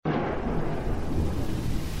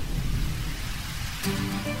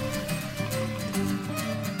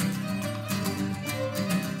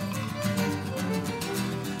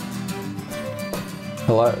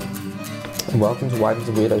Hello, and welcome to Writers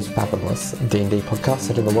and Weirdos Fathomless, a D&D podcast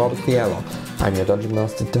set in the world of Fiala. I'm your Dungeon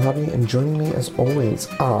Master Darby, and joining me as always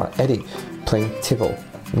are Eddie, playing Tibble,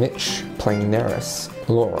 Mitch, playing Neris,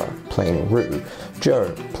 Laura, playing Rue,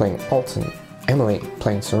 Joe, playing Alton, Emily,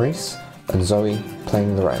 playing Cerise, and Zoe,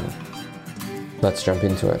 playing Loren. Let's jump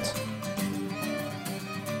into it.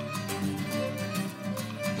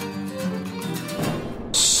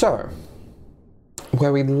 So,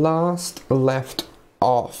 where we last left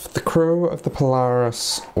off, the crew of the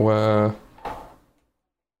Polaris were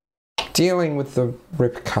dealing with the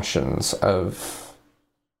repercussions of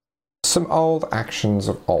some old actions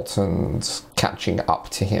of Alton's catching up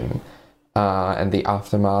to him, and the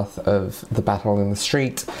aftermath of the battle in the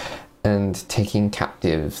street, and taking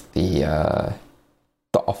captive the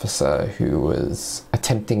officer who was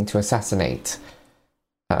attempting to assassinate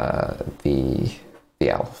the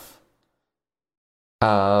elf.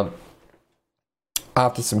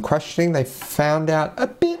 After some questioning, they found out a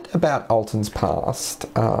bit about Alton's past,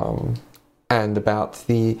 and about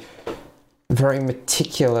the very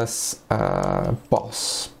meticulous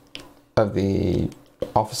boss of the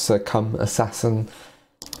officer come assassin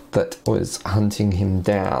that was hunting him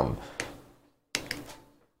down.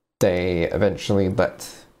 They eventually let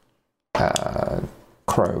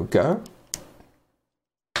Crow go,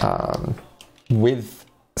 with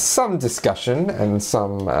some discussion and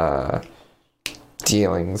some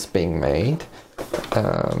dealings being made,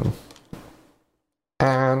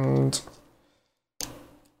 and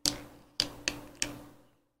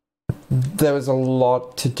there was a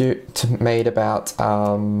lot made about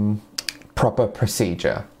proper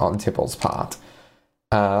procedure on Tibble's part.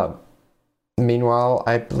 Meanwhile,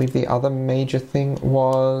 I believe the other major thing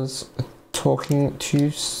was talking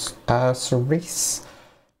to Cerise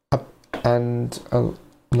and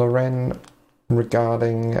Loren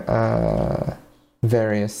regarding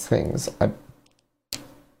various things.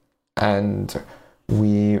 And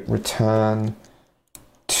we return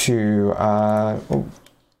to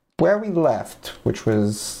where we left, which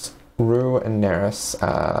was Rue and Neris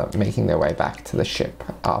making their way back to the ship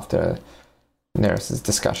after Neris's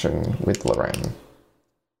discussion with Loren.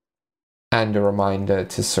 And a reminder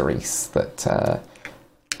to Cerise that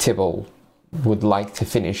Tibble would like to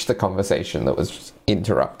finish the conversation that was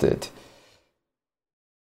interrupted.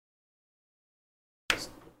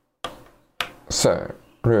 So,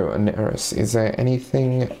 Rue and Neris, is there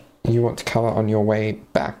anything you want to cover on your way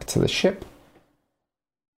back to the ship?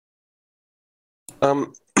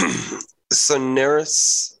 So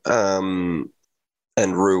Neris and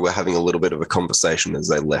Rue were having a little bit of a conversation as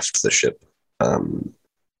they left the ship. And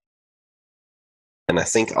I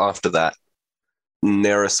think after that,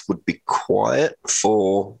 Neris would be quiet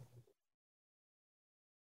for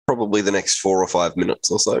probably the next 4 or 5 minutes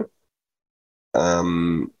or so.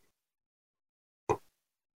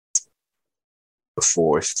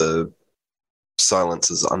 Before, if the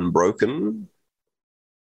silence is unbroken.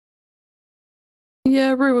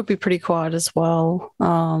 Yeah, Rue would be pretty quiet as well.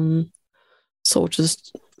 Sort of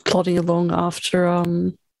just plodding along after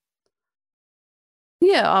after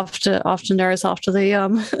Neris, after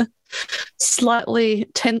the slightly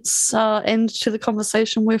tense end to the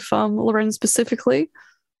conversation with Loren specifically.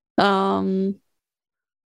 But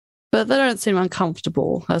they don't seem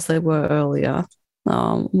uncomfortable as they were earlier.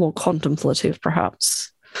 More contemplative,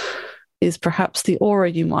 perhaps, is perhaps the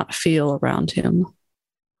aura you might feel around him.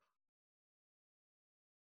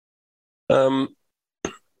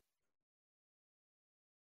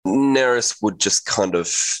 Neris would just kind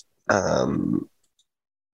of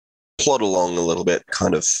plod along a little bit,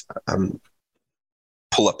 kind of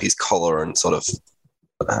pull up his collar and sort of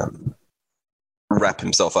wrap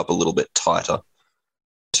himself up a little bit tighter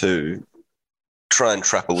to try and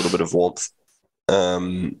trap a little bit of warmth.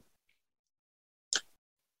 And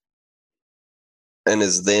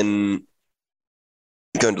is then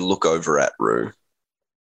going to look over at Rue.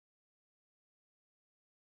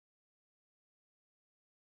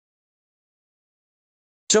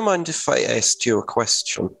 Do you mind if I asked you a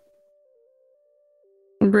question?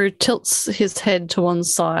 Rue tilts his head to one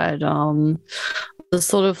side. There's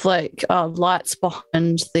sort of like lights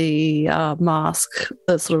behind the mask.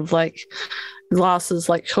 The sort of like glasses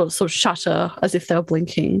like sort of shutter as if they were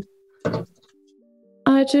blinking.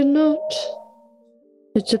 I do not.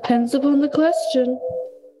 It depends upon the question.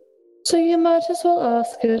 So you might as well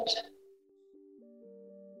ask it.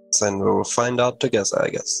 Then we'll find out together, I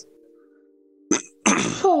guess.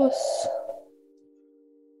 Of course.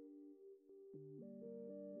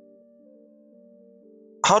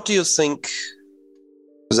 How do you think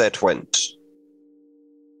that went?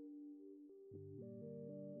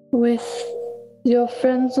 With your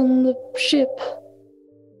friends on the ship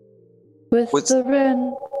with With- the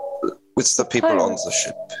wren. With the people on Pirates. the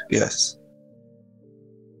ship, yes.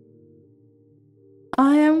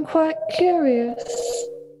 I am quite curious.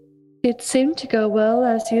 It seemed to go well,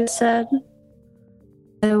 as you said.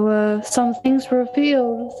 There were some things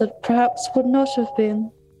revealed that perhaps would not have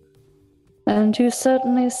been. And you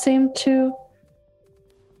certainly seemed to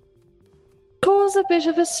cause a bit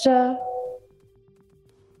of a stir.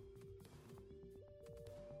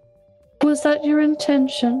 Was that your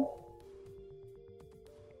intention?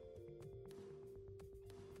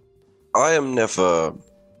 I am never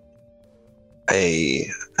a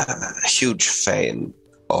huge fan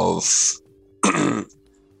of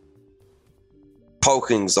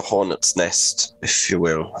poking the hornet's nest, if you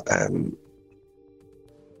will.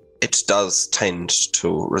 It does tend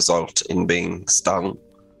to result in being stung.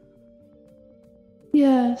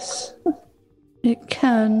 Yes, it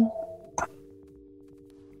can.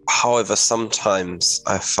 However, sometimes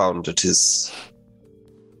I found it is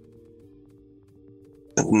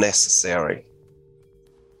necessary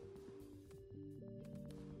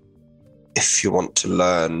if you want to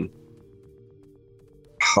learn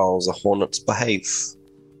how the hornets behave.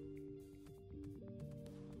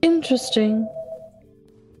 Interesting.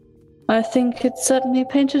 I think it certainly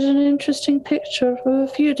painted an interesting picture of a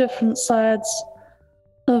few different sides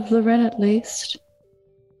of the wren, at least.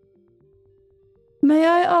 May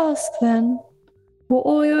I ask then, were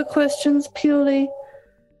all your questions purely,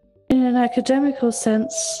 in an academical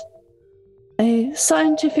sense, a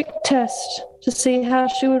scientific test to see how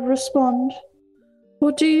she would respond?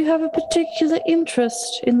 Or do you have a particular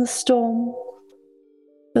interest in the storm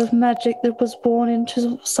of magic that was born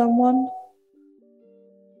into someone?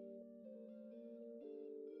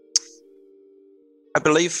 I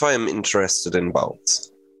believe I am interested in both.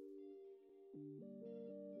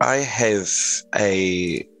 I have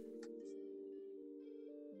a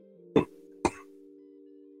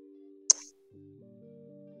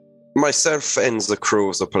myself and the crew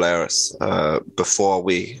of the Polaris, before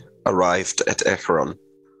we arrived at Acheron,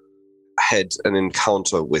 had an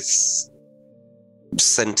encounter with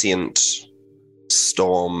sentient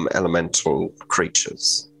storm elemental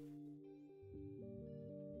creatures.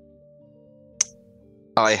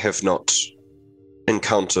 I have not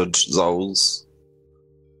encountered those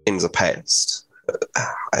in the past.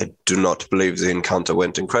 I do not believe the encounter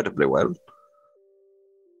went incredibly well.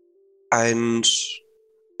 And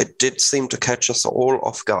it did seem to catch us all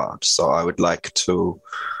off guard, so I would like to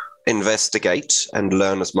investigate and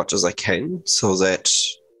learn as much as I can so that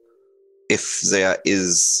if there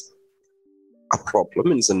is a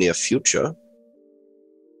problem in the near future,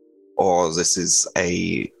 or this is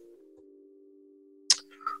a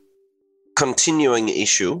continuing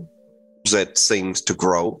issue that seems to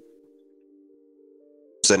grow,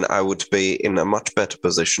 then I would be in a much better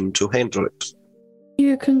position to handle it.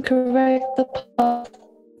 You can correct the path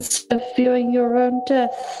instead of viewing your own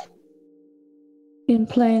death in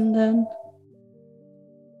plain, then.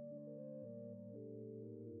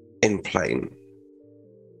 In plain.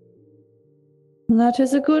 That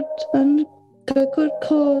is a good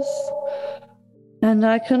cause. And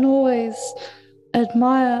I can always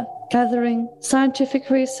admire gathering scientific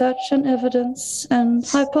research and evidence and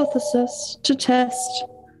hypothesis to test,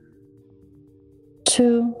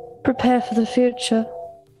 to prepare for the future.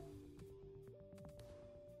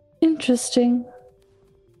 Interesting.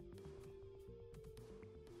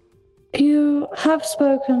 You have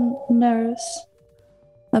spoken, Neris,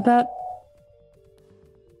 about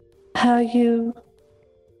how you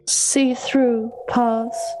see through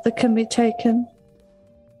paths that can be taken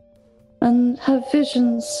and have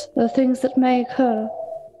visions of things that may occur.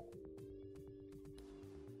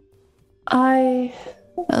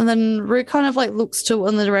 And then Rue kind of like looks to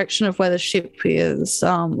in the direction of where the ship is,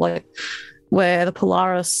 like where the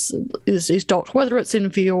Polaris is docked, whether it's in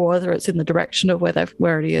view or whether it's in the direction of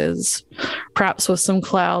where it is, perhaps with some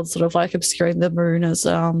clouds sort of like obscuring the moon as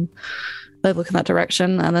they look in that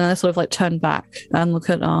direction, and then they sort of like turn back and look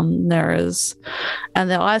at Neris, and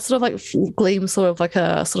their eyes sort of like gleam sort of like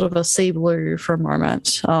a sea blue for a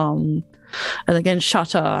moment, and again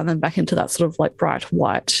shutter and then back into that sort of like bright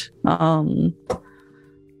white.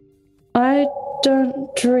 I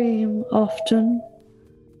don't dream often.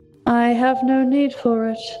 I have no need for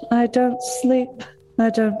it. I don't sleep. I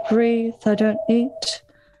don't breathe. I don't eat.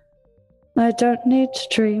 I don't need to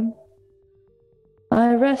dream.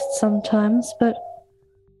 I rest sometimes, but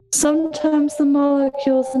sometimes the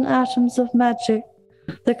molecules and atoms of magic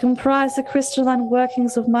that comprise the crystalline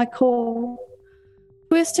workings of my core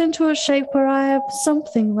twist into a shape where I am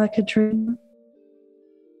something like a dream.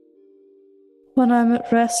 when I'm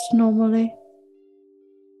at rest normally,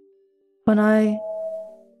 when I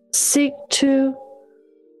seek to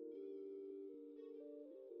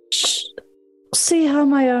see how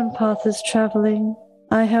my own path is traveling,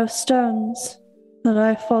 I have stones that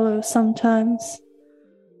I follow sometimes.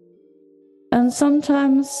 And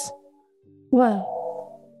sometimes, well,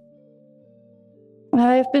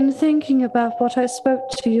 I've been thinking about what I spoke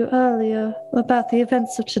to you earlier about the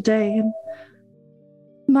events of today and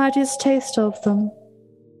my distaste of them.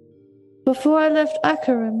 Before I left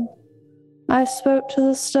Acheron, I spoke to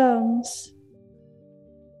the stones,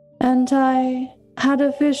 and I had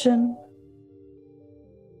a vision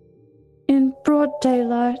in broad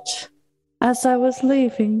daylight as I was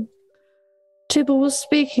leaving. Tibble was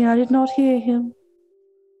speaking, I did not hear him.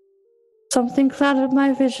 Something clouded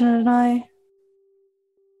my vision, and I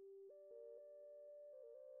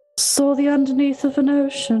saw the underneath of an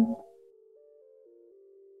ocean,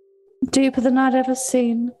 deeper than I'd ever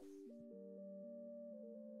seen.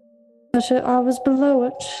 But I was below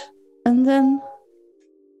it, and then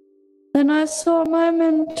I saw my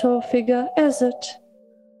mentor figure, Ezet,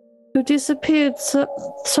 who disappeared so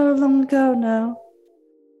long ago now.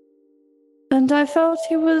 And I felt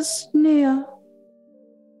he was near.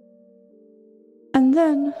 And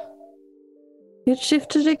then it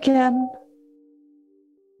shifted again,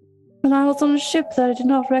 and I was on a ship that I did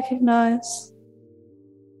not recognize.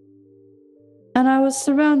 And I was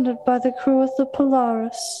surrounded by the crew of the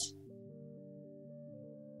Polaris.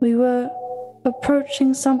 We were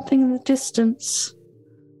approaching something in the distance.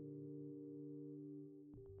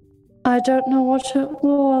 I don't know what it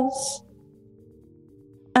was.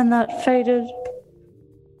 And that faded.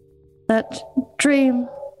 That dream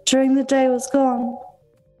during the day was gone.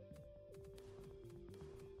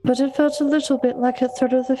 But it felt a little bit like a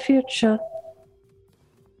threat of the future.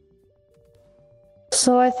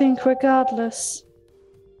 So I think regardless,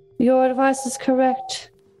 your advice is correct.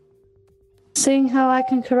 Seeing how I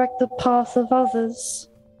can correct the path of others,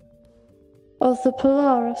 of the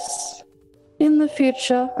Polaris, in the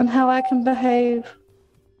future, and how I can behave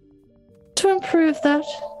to improve that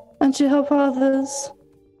and to help others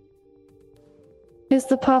is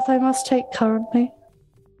the path I must take currently.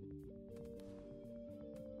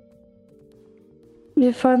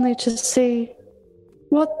 If only to see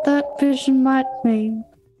what that vision might mean,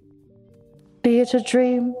 be it a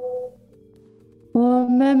dream or a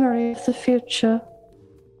memory of the future.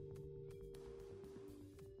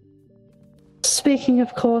 Speaking,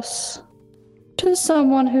 of course, to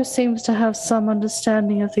someone who seems to have some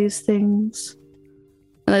understanding of these things.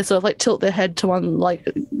 And they sort of like tilt their head to one, like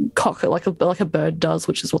cock it like a bird does,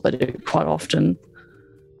 which is what they do quite often,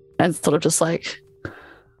 and sort of just like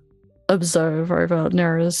observe over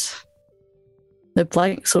Nera's. Their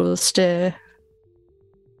blank sort of stare.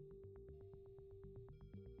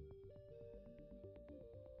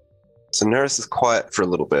 So Neris is quiet for a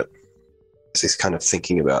little bit as he's kind of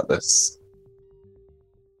thinking about this.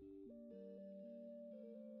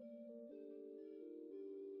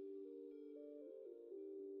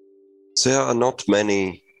 So there are not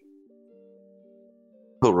many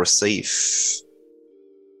who receive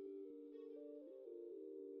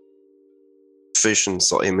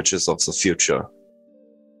visions or images of the future,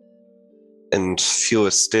 and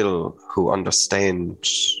fewer still who understand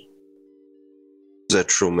their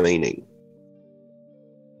true meaning.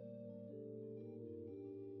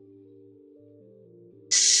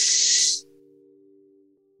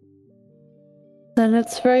 Then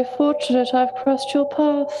it's very fortunate I've crossed your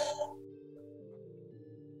path.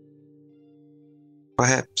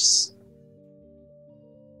 Perhaps.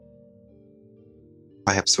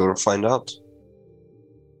 Perhaps we'll find out.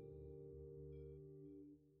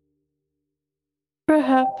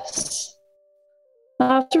 Perhaps.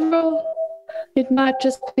 After all, it might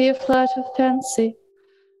just be a flight of fancy,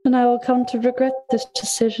 and I will come to regret this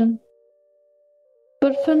decision.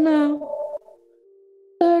 But for now,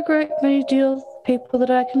 there are a great many deals of people that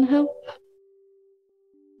I can help,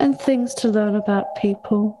 and things to learn about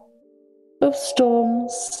people, of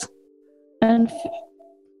storms, and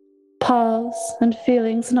paths, and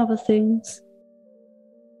feelings, and other things.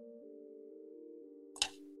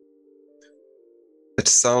 It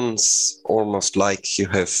sounds almost like you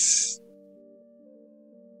have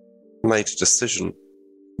made a decision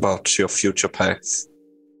about your future path.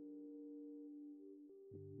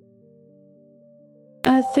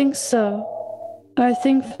 I think so. I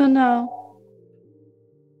think for now,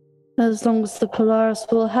 as long as the Polaris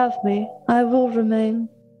will have me, I will remain.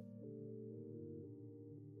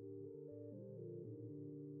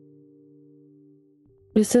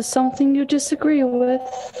 Is this something you disagree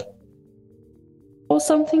with? Or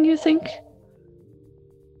something you think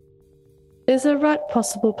is a right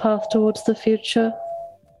possible path towards the future.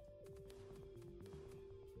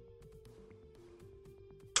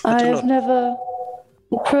 I have never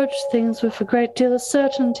approached things with a great deal of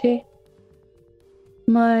certainty.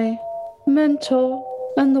 My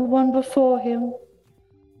mentor and the one before him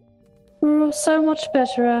were all so much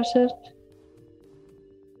better at it.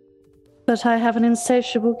 But I have an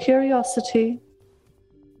insatiable curiosity.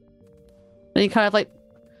 And he kind of like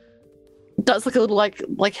does like a little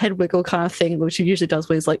like head wiggle kind of thing, which he usually does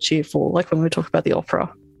when he's like cheerful, like when we talk about the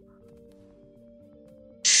opera.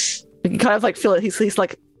 You can kind of like feel it. He's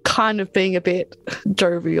like kind of being a bit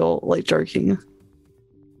jovial, like joking.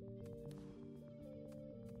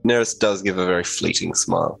 Neris does give a very fleeting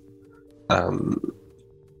smile.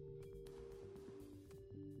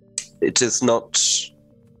 It is not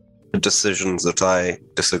decisions that I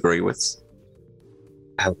disagree with.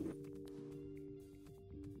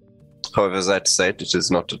 However, that said, it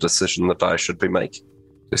is not a decision that I should be making.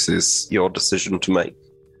 This is your decision to make.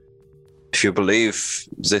 If you believe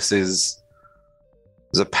this is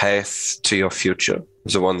the path to your future,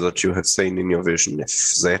 the one that you have seen in your vision,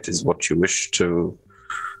 if that is what you wish to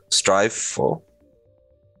strive for,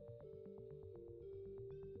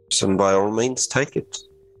 then by all means take it.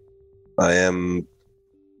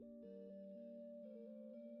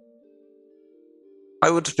 I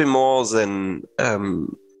would be more than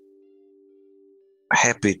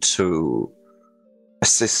happy to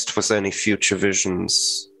assist with any future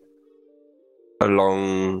visions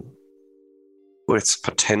along with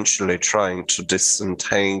potentially trying to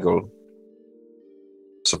disentangle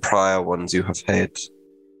the prior ones you have had.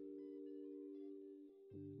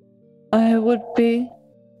 I would be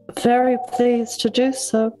very pleased to do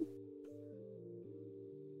so.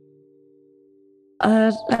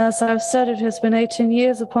 As I've said, it has been 18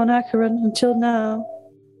 years upon Acheron until now.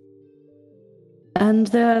 And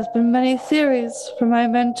there have been many theories from my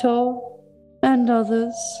mentor and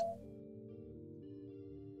others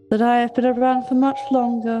that I have been around for much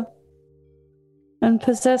longer and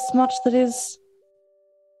possess much that is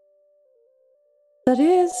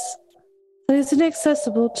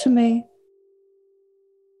inaccessible to me.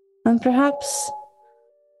 And perhaps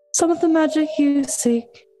some of the magic you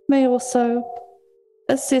seek may also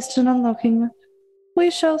assist in unlocking it.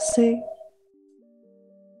 We shall see.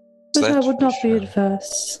 But I would not be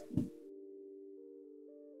adverse.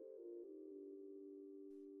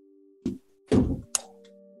 And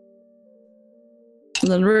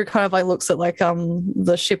then Ruru kind of like looks at like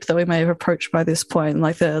the ship that we may have approached by this point, and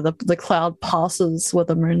like the cloud passes where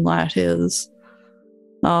the moonlight is.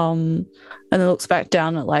 And then looks back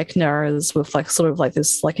down at like Neris with like sort of like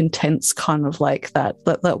this like intense kind of like that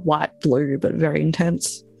white blue, but very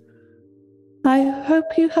intense. I hope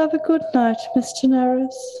you have a good night, Mr.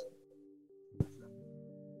 Neris.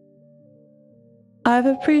 I've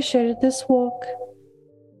appreciated this walk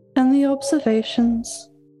and the observations.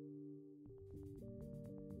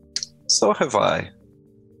 So have I.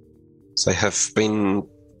 They have been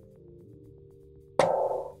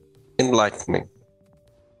enlightening.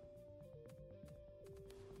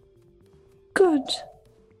 Good.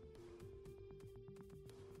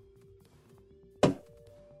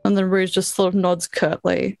 And then Rouge just sort of nods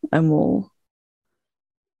curtly and will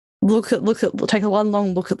take one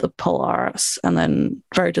long look at the Polaris and then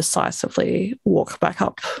very decisively walk back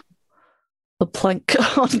up the plank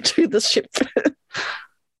onto the ship.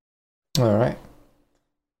 All right.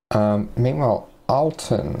 Meanwhile,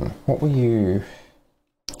 Alton, what were you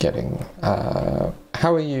getting? How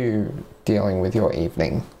are you dealing with your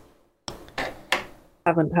evening?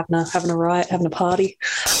 Having a party.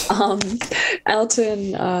 Alton,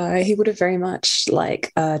 he would have very much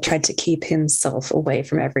tried to keep himself away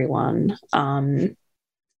from everyone.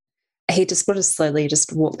 He just would have slowly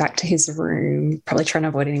just walked back to his room, probably trying to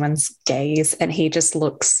avoid anyone's gaze, and he just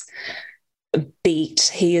looks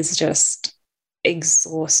beat. He is just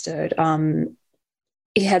exhausted.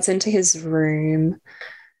 He heads into his room,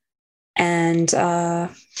 and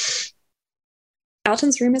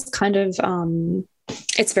Alton's room is kind of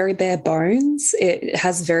it's very bare bones. It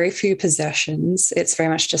has very few possessions. It's very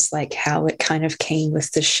much just like how it kind of came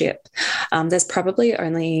with the ship. There's probably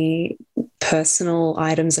only personal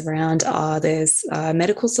items around. There's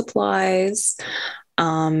medical supplies.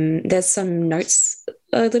 There's some notes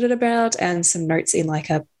littered about and some notes in like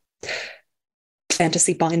a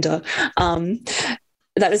fantasy binder.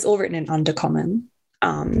 That is all written in Undercommon.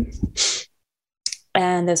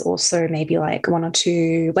 And there's also maybe like one or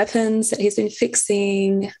two weapons that he's been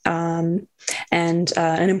fixing, and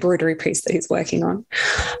an embroidery piece that he's working on.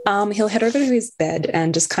 He'll head over to his bed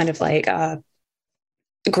and just kind of like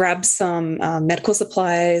grab some medical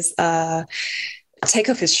supplies, take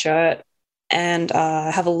off his shirt, and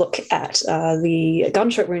have a look at the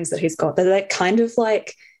gunshot wounds that he's got. They're like kind of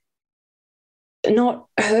like not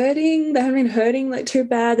hurting. They haven't been hurting like too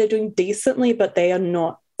bad. They're doing decently, but they are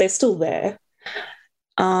not. They're still there.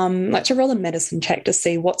 I'd like to roll a medicine check to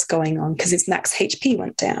see what's going on because his max HP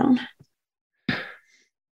went down.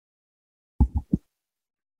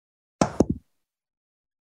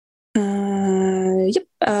 Yep,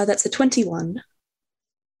 that's a 21.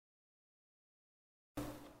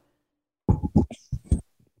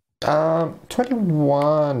 Um,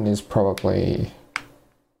 21 is probably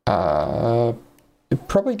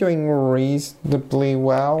doing reasonably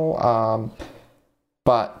well.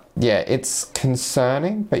 But yeah, it's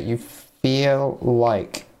concerning, but you feel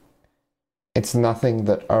like it's nothing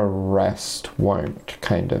that a rest won't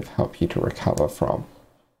kind of help you to recover from.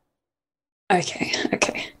 Okay.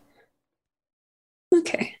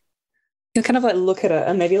 You'll kind of like look at it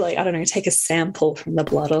and maybe like, I don't know, take a sample from the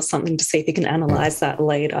blood or something to see if you can analyze that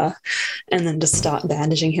later and then just start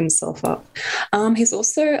bandaging himself up. He's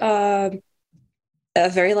also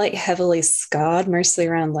very like heavily scarred, mostly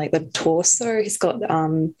around like the torso. He's got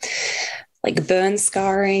like burn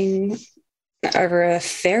scarring over a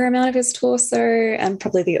fair amount of his torso and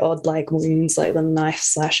probably the odd like wounds, like the knife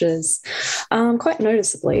slashes, quite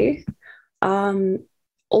noticeably.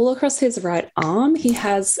 All across his right arm, he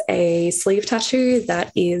has a sleeve tattoo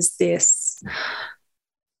that is there's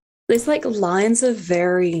like lines of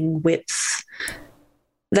varying width.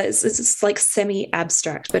 It's like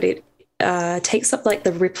semi-abstract, but it takes up like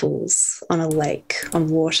the ripples on a lake, on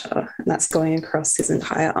water, and that's going across his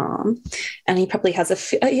entire arm. And he probably has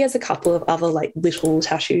he has a couple of other like little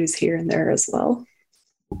tattoos here and there as well.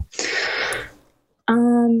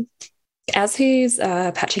 As he's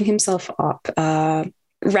patching himself up,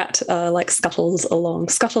 Rat like scuttles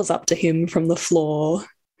up to him from the floor,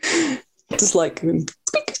 just like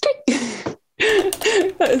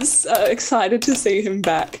is excited to see him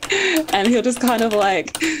back, and he'll just kind of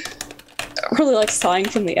like probably like sighing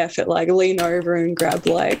from the effort, like lean over and grab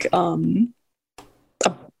like a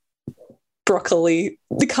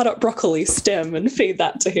cut up broccoli stem and feed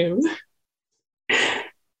that to him.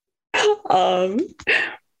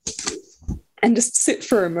 And just sit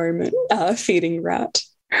for a moment feeding Rat.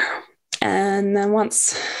 And then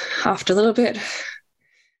after a little bit,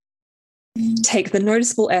 take the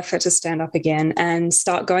noticeable effort to stand up again and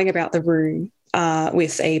start going about the room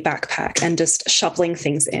with a backpack and just shoveling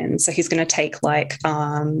things in. So he's going to take like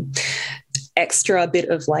extra bit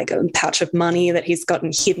of like a pouch of money that he's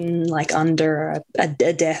gotten hidden like under a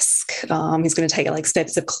desk. He's going to take like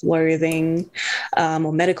sets of clothing,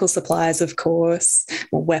 more medical supplies, of course,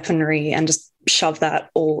 more weaponry, and just shove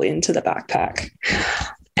that all into the backpack.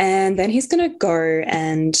 And then he's going to go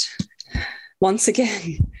and once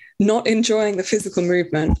again, not enjoying the physical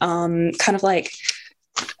movement, kind of like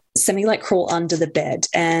semi-like crawl under the bed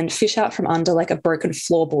and fish out from under like a broken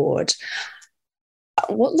floorboard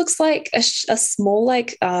what looks like a small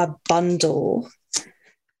like bundle.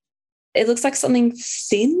 It looks like something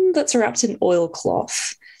thin that's wrapped in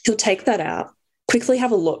oilcloth. He'll take that out, quickly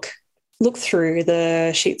have a look through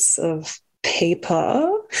the sheets of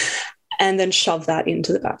paper, and then shove that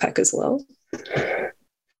into the backpack as well.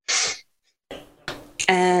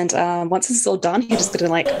 And once this is all done, he's just going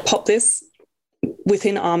to like pop this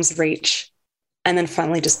within arm's reach and then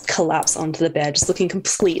finally just collapse onto the bed, just looking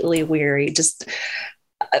completely weary, just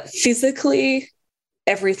physically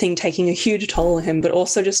everything taking a huge toll on him, but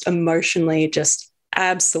also just emotionally just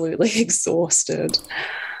absolutely exhausted.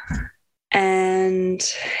 And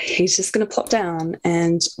he's just going to plop down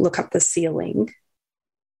and look up the ceiling.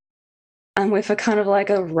 And with a kind of like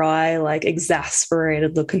a wry, like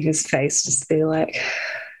exasperated look in his face, just be like,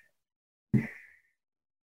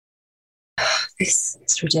 this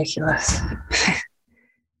is ridiculous.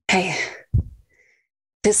 Hey,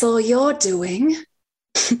 this all you're doing?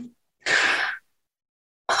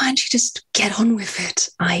 Why don't you just get on with it?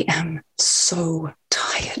 I am so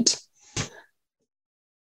tired.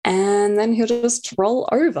 And then he'll just roll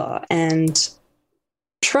over and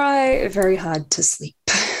try very hard to sleep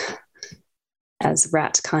as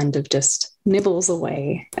Rat kind of just nibbles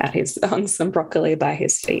away at on some broccoli by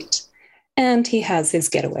his feet. And he has his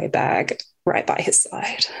getaway bag right by his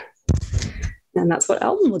side. And that's what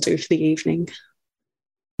Alvin will do for the evening.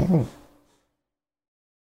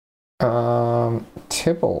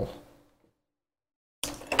 Tibble.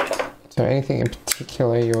 Is there anything in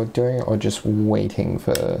particular you're doing, or just waiting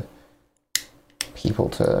for people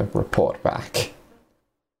to report back?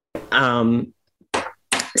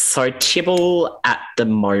 So Tibble at the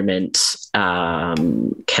moment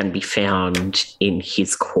can be found in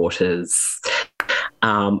his quarters,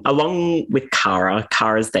 along with Kara.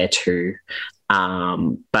 Kara's there too,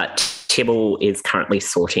 but Tibble is currently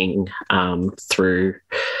sorting through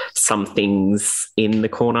some things in the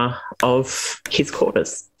corner of his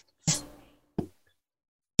quarters.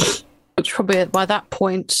 Which probably by that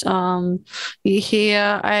point, you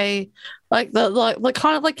hear a the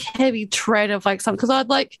kind of like heavy tread of like something, because I'd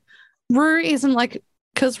like Rue isn't like,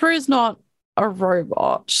 because Rue's not a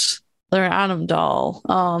robot. They're an Anim doll,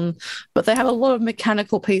 but they have a lot of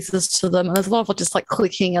mechanical pieces to them, and there's a lot of just like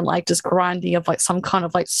clicking and like just grinding of like some kind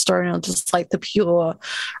of like stone, and just like the pure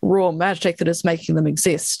raw magic that is making them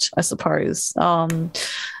exist, I suppose.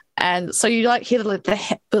 And so you like hear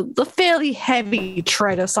the fairly heavy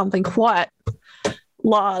tread of something quite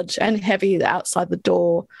large and heavy outside the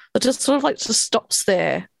door that just sort of like just stops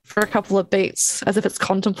there for a couple of beats as if it's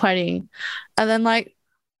contemplating, and then like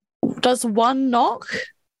does one knock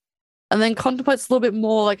and then contemplates a little bit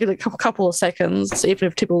more, like in a couple of seconds, even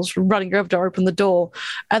if Tibble's running over to open the door,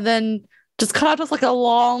 and then just kind of does like a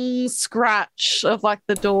long scratch of like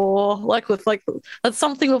the door, like with like that's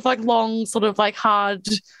something with like long sort of like hard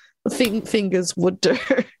fingers would do.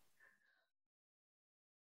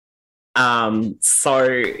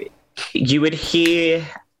 So you would hear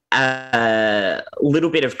a little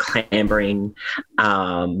bit of clambering,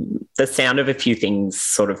 the sound of a few things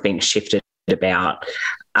sort of being shifted about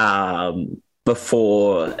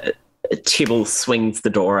before Tibble swings the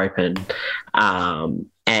door open,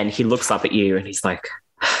 and he looks up at you and he's like,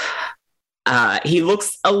 he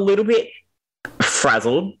looks a little bit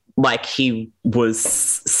frazzled, like he was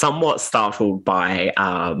somewhat startled by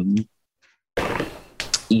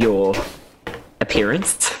your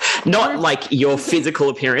appearance. Not like your physical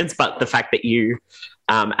appearance, but the fact that you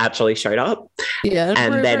actually showed up. Yeah,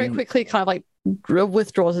 and then very quickly kind of like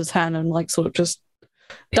withdraws his hand and like sort of just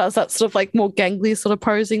does that sort of like more gangly sort of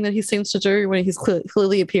posing that he seems to do when he's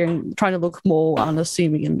clearly appearing, trying to look more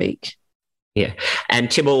unassuming and meek. Yeah,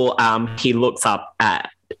 and Tibble, he looks up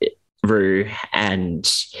at Rue and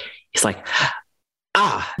he's like,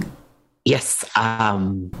 yes,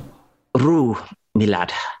 Rue, my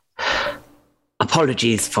lad.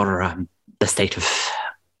 Apologies for the state of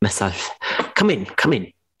myself. Come in.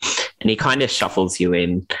 And he kind of shuffles you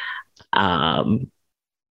in,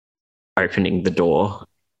 opening the door.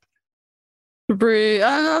 Rue,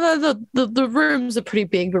 the rooms are pretty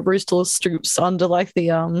big, but Rue still stoops under like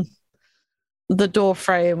the door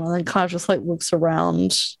frame and then kind of just like looks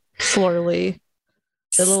around slowly.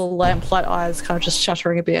 The little lamplight eyes kind of just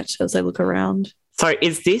shuttering a bit as they look around. So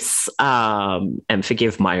is this, and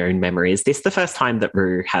forgive my own memory, is this the first time that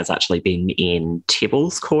Rue has actually been in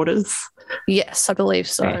Tibble's quarters? Yes, I believe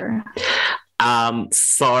so. Okay.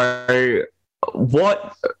 So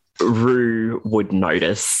what Rue would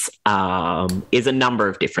notice is a number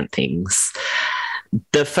of different things.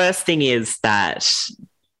 The first thing is that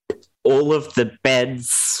all of the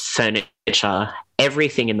beds, furniture,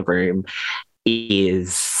 everything in the room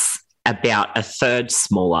is about a third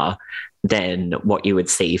smaller than what you would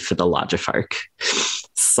see for the larger folk.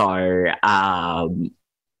 So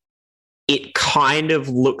it kind of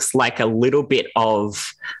looks like a little bit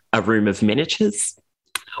of a room of miniatures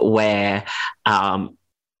where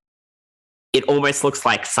it almost looks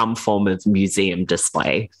like some form of museum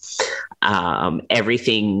display.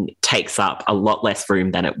 Everything takes up a lot less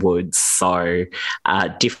room than it would. So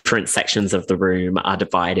different sections of the room are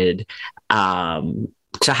divided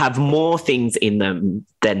to have more things in them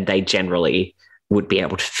than they generally would be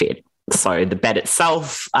able to fit. So the bed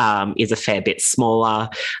itself is a fair bit smaller,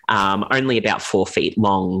 only about 4 feet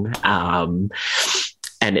long.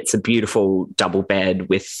 And it's a beautiful double bed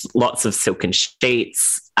with lots of silken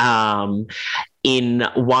sheets. In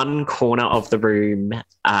one corner of the room,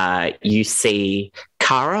 you see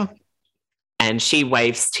Kara, and she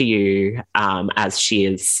waves to you as she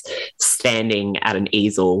is standing at an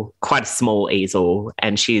easel, quite a small easel,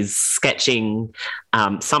 and she's sketching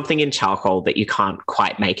something in charcoal that you can't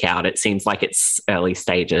quite make out. It seems like it's early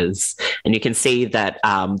stages. And you can see that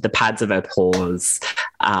the pads of her paws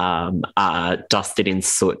are dusted in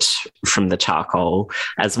soot from the charcoal,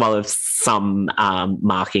 as well as some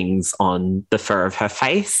markings on the fur of her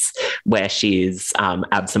face where she is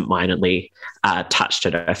absentmindedly touched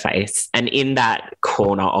at her face. And in that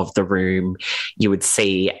corner of the room, you would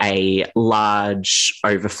see a large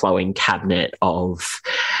overflowing cabinet of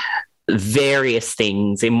various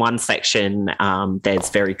things. In one section, there's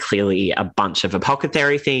very clearly a bunch of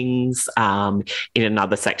apothecary things. In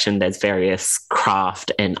another section, there's various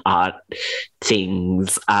craft and art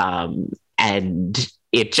things. And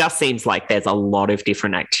it just seems like there's a lot of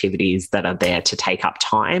different activities that are there to take up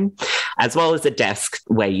time, as well as a desk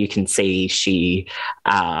where you can see she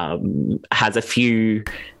has a few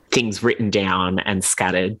things written down and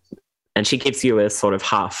scattered. And she gives you a sort of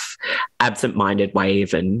half absent-minded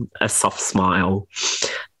wave and a soft smile.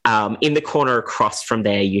 In the corner across from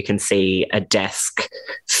there, you can see a desk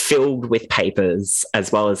filled with papers,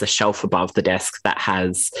 as well as a shelf above the desk that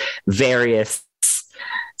has various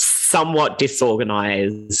somewhat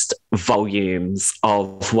disorganized volumes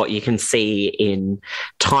of what you can see in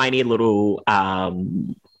tiny little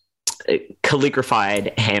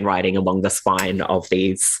calligraphied handwriting along the spine of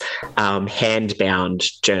these hand-bound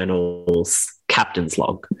journals, captain's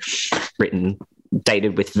log, written,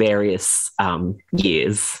 dated with various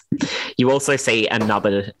years. You also see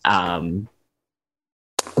another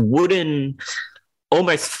wooden,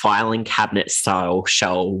 almost filing cabinet style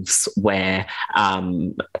shelves where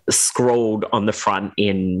scrawled on the front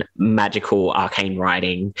in magical arcane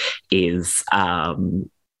writing is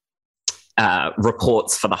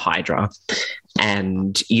reports for the Hydra.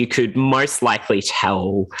 And you could most likely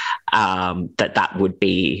tell that would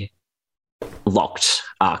be locked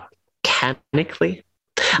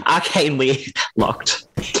arcanely locked.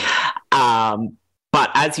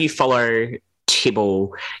 But as you follow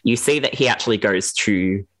Tibble, you see that he actually goes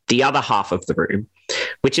to the other half of the room,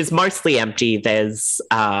 which is mostly empty. There's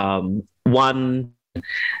one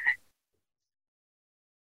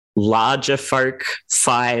larger folk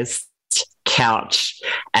sized couch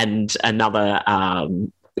and another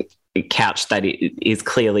couch that is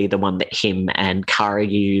clearly the one that him and Kara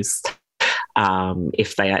use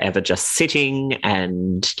if they are ever just sitting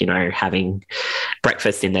and, you know, having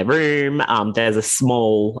breakfast in their room. There's a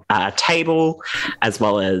small table, as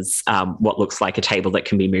well as what looks like a table that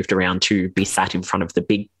can be moved around to be sat in front of the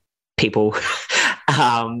big people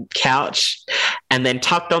couch. And then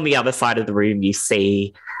tucked on the other side of the room, you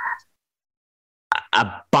see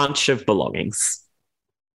a bunch of belongings.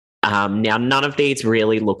 Now, none of these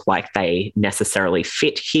really look like they necessarily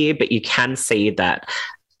fit here, but you can see that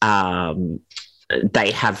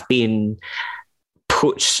they have been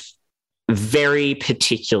put very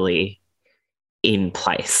particularly in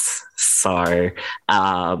place. So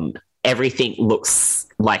everything looks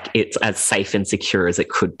like it's as safe and secure as it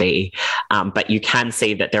could be. But you can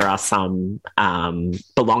see that there are some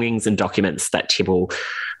belongings and documents that Tibble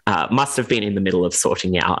must have been in the middle of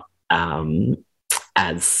sorting out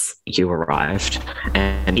as you arrived,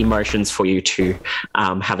 and he motions for you to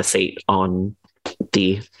have a seat on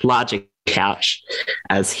the larger couch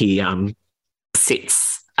as he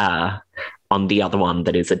sits on the other one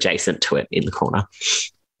that is adjacent to it in the corner.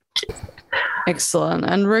 Excellent.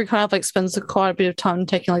 And Rue kind of like spends quite a bit of time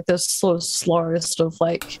taking like this sort of slow sort of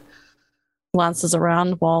like glances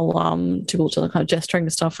around while Tibble's kind of gesturing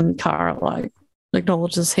to stuff, and Kara like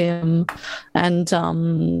acknowledges him and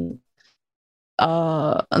like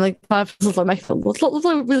kind of like make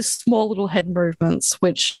really small little head movements,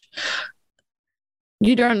 which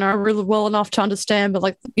you don't know really well enough to understand, but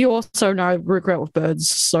like you also know regret with birds,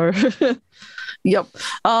 so yep.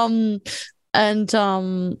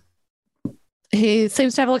 He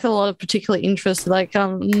seems to have like a lot of particular interest, like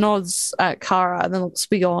nods at Kara and then looks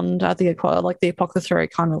beyond at the apothecary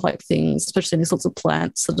kind of like things, especially these sorts of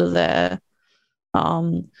plants that are there.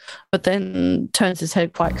 But then turns his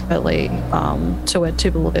head quite quickly to where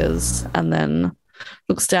Tibble is, and then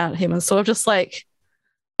looks down at him and sort of just like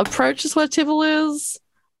approaches where Tibble is,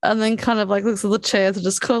 and then kind of like looks at the chairs and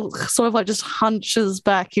just sort of like just hunches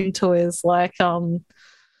back into his like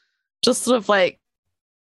just sort of like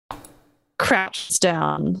crouches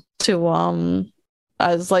down to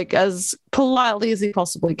as politely as he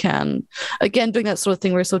possibly can. Again, doing that sort of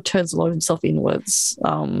thing where he sort of turns a lot of himself inwards.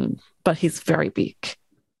 But he's very big.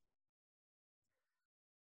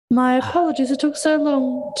 My apologies, it took so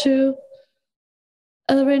long to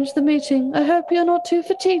arrange the meeting. I hope you're not too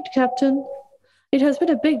fatigued, Captain. It has been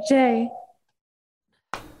a big day.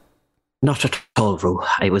 Not at all, Rue.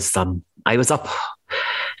 I was up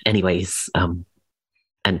anyways, and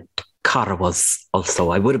Kara was also.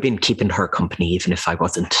 I would have been keeping her company even if I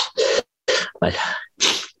wasn't. But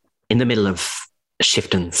in the middle of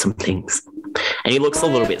shifting some things. And he looks a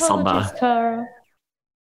little bit somber. Kara.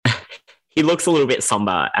 He looks a little bit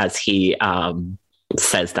somber as he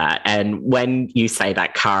says that. And when you say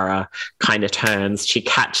that, Kara kind of turns. She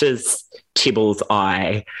catches Tibble's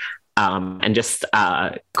eye and just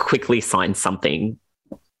quickly signs something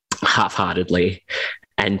half-heartedly.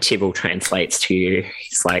 And Tibble translates to you.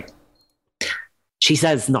 He's like, she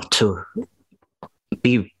says not to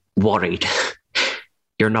be worried.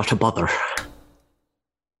 You're not a bother.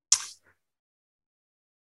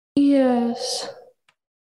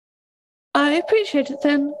 appreciate it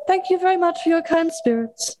then. Thank you very much for your kind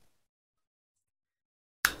spirits.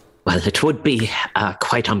 Well, it would be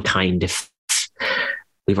quite unkind if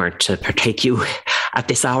we weren't to partake you at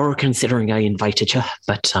this hour, considering I invited you.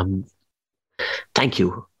 But thank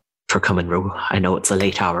you for coming, Rue. I know it's a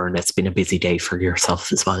late hour and it's been a busy day for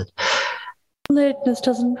yourself as well. Lateness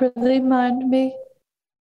doesn't really mind me.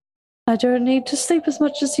 I don't need to sleep as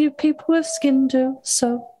much as you people with skin do,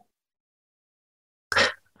 so...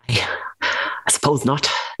 I suppose not.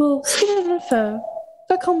 Well, skin and fur.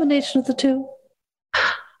 A combination of the two.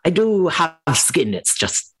 I do have skin, it's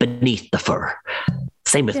just beneath the fur.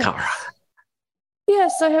 Same with Kara.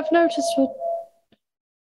 Yes, I have noticed with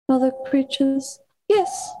other creatures.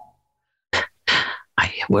 Yes.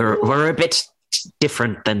 We're a bit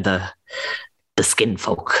different than the skin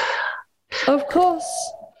folk. Of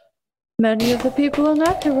course. Many of the people on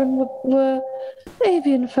Acheron were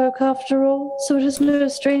avian folk after all, so it is no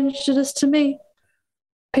strangeness to me.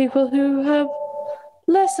 People who have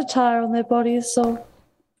less attire on their bodies, or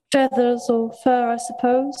feathers or fur, I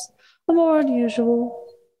suppose, are more unusual.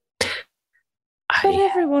 But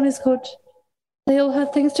everyone is good. They all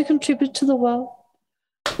have things to contribute to the world.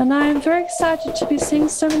 And I am very excited to be seeing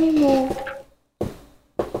so many more.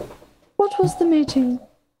 What was the meeting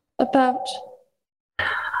about?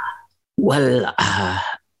 Well,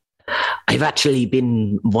 I've actually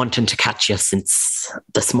been wanting to catch you since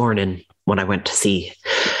this morning when I went to see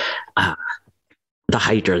the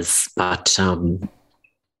Hydras, but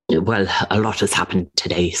well, a lot has happened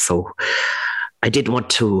today, so I did want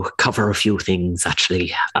to cover a few things,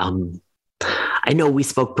 actually. I know we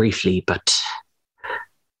spoke briefly, but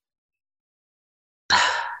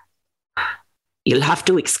you'll have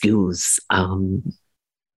to excuse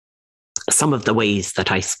some of the ways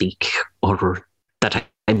that I speak or that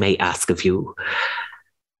I may ask of you.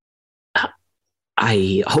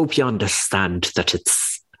 I hope you understand that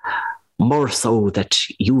it's more so that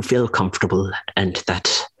you feel comfortable and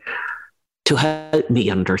that to help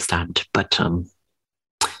me understand. But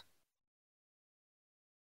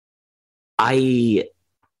I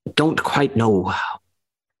don't quite know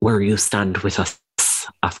where you stand with us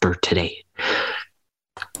after today.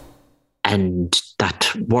 And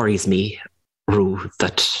that worries me, Rue,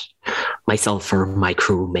 that myself or my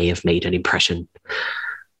crew may have made an impression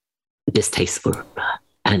distasteful.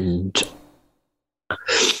 And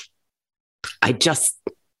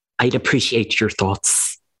I'd appreciate your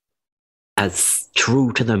thoughts as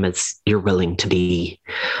true to them as you're willing to be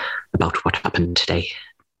about what happened today.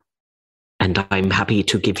 And I'm happy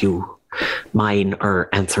to give you mine or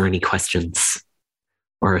answer any questions.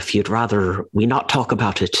 Or if you'd rather we not talk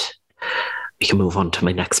about it, we can move on to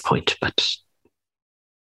my next point, but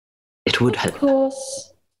it would help. Of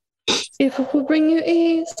course. If it will bring you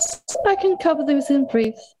ease, I can cover these in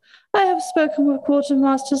brief. I have spoken with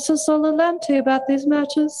Quartermaster Sosololante about these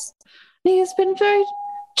matters. He has been very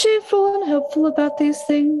cheerful and helpful about these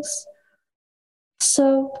things.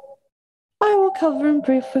 So, I will cover in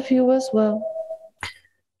brief with you as well.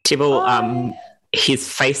 Tibble,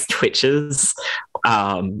 his face twitches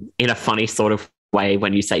in a funny sort of way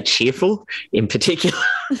when you say cheerful in particular,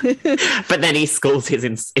 but then he schools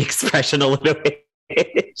his expression a little bit.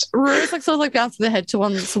 Rue's like sort of like bouncing their head to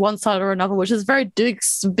one side or another, which is very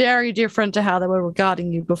different to how they were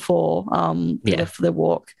regarding you before for their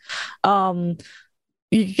walk. You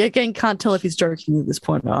again can't tell if he's joking at this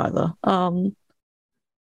point either.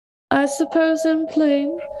 I suppose in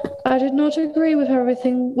plain, I did not agree with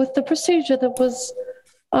everything with the procedure that was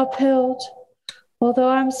upheld, although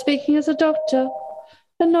I'm speaking as a doctor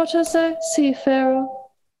and not as a seafarer.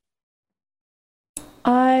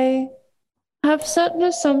 I have certain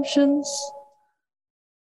assumptions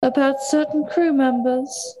about certain crew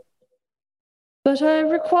members, but I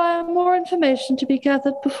require more information to be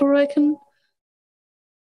gathered before I can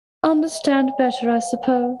understand better, I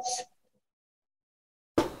suppose.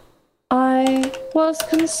 I was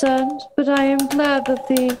concerned, but I am glad that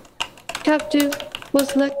the captive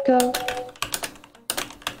was let go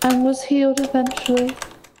and was healed eventually.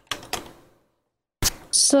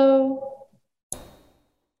 So,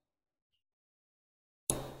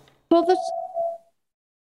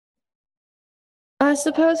 I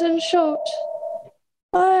suppose in short,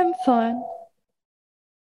 I am fine.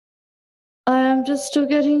 I am just still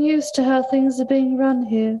getting used to how things are being run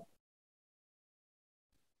here.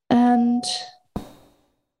 And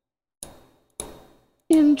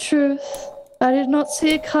in truth, I did not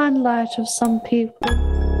see a kind light of some people.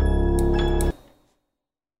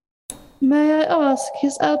 May I ask,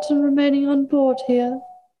 is Elton remaining on board here?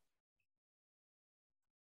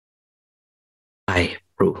 Aye,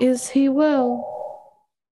 Rue. Is he well?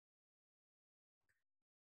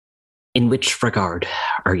 In which regard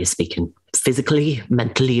are you speaking? Physically,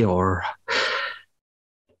 mentally, or?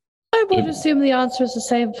 I would assume the answer is the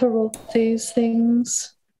same for all these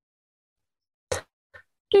things.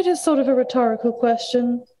 It is sort of a rhetorical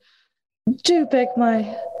question. Do beg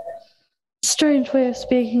my strange way of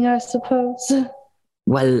speaking, I suppose.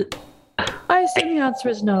 Well, I assume the answer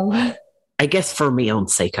is no. I guess for my own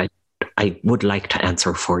sake, I would like to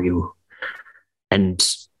answer for you. And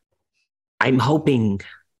I'm hoping,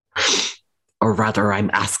 or rather I'm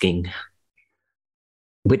asking,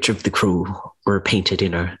 which of the crew were painted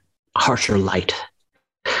in a harsher light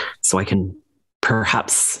so I can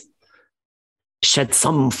perhaps shed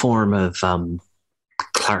some form of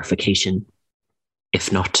clarification,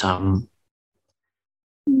 if not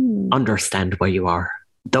understand where you are.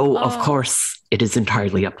 Though, of course, it is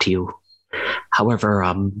entirely up to you. However,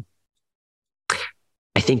 I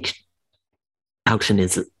think Alton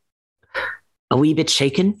is a wee bit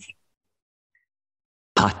shaken,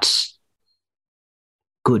 but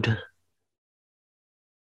good.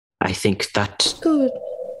 I think that Good.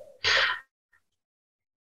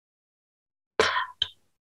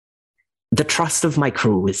 the trust of my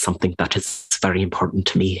crew is something that is very important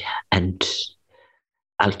to me, and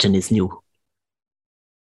Alton is new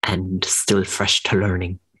and still fresh to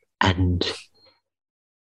learning and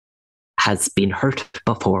has been hurt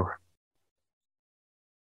before.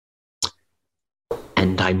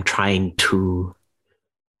 And I'm trying to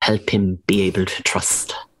help him be able to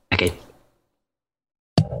trust again.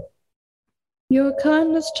 Your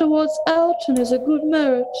kindness towards Alton is a good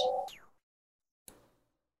merit.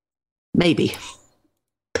 Maybe.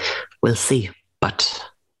 We'll see, but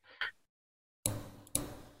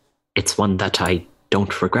it's one that I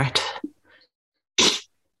don't regret.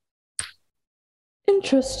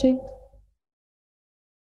 Interesting.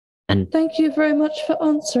 And Thank you very much for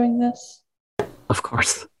answering this. of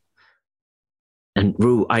course. And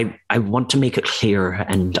Rue, I want to make it clear,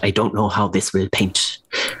 and I don't know how this will paint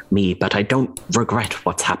me, but I don't regret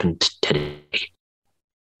what's happened today.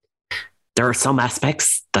 There are some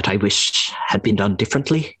aspects that I wish had been done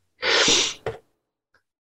differently.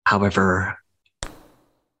 However,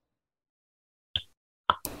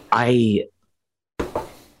 I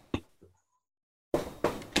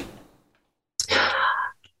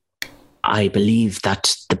believe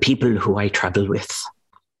that the people who I travel with,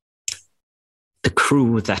 the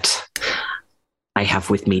crew that I have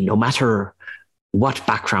with me, no matter what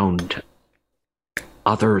background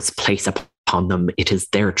others place upon them, it is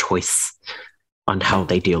their choice on how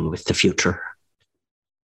they deal with the future.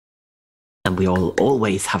 And we all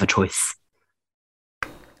always have a choice.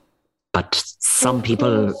 But some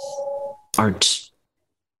people aren't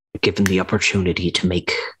given the opportunity to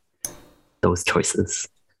make those choices.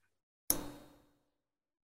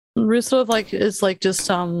 Rue sort of like is like just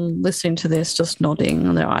listening to this, just nodding,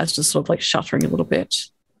 and their eyes just sort of like shuttering a little bit.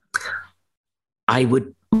 I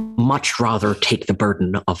would much rather take the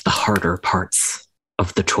burden of the harder parts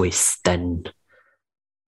of the choice than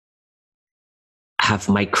have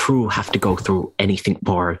my crew have to go through anything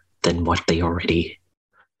more than what they already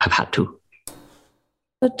have had to.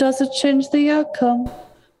 But does it change the outcome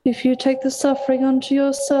if you take the suffering onto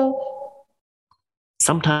yourself?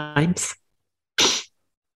 Sometimes.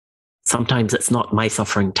 Sometimes it's not my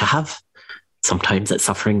suffering to have. Sometimes it's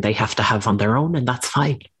suffering they have to have on their own, and that's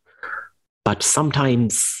fine. But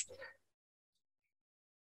sometimes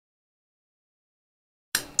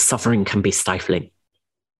suffering can be stifling.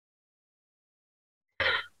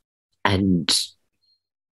 And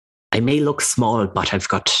I may look small, but I've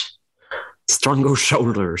got stronger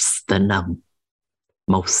shoulders than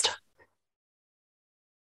most.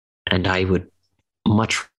 And I would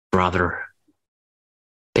much rather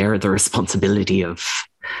bear the responsibility of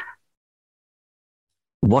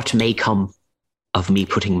what may come of me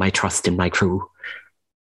putting my trust in my crew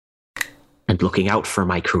and looking out for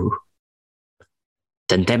my crew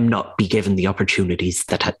than them not be given the opportunities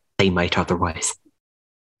that they might otherwise.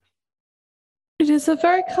 It is a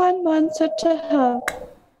very kind mindset to have,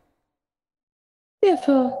 if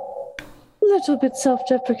a little bit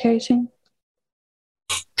self-deprecating.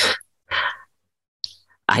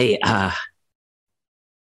 A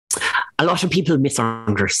lot of people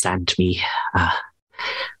misunderstand me,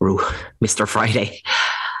 Rue, Mr. Friday.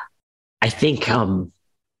 I think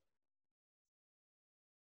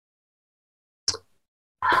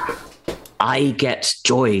I get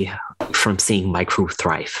joy from seeing my crew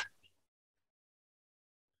thrive.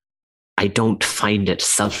 I don't find it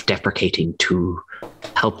self-deprecating to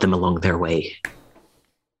help them along their way,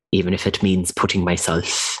 even if it means putting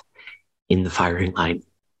myself in the firing line.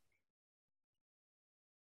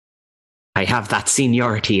 I have that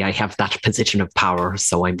seniority, I have that position of power,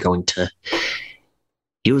 so I'm going to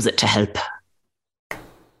use it to help.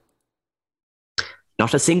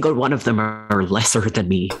 Not a single one of them are lesser than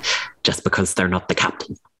me just because they're not the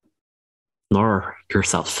captain, nor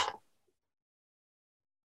yourself.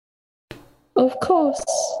 Of course.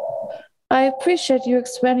 I appreciate you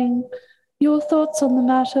explaining your thoughts on the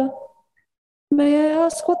matter. May I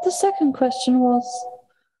ask what the second question was?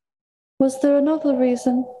 Was there another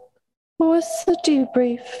reason? Or was the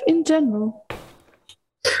debrief in general?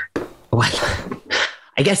 Well,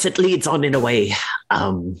 I guess it leads on in a way.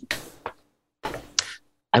 I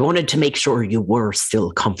wanted to make sure you were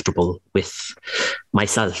still comfortable with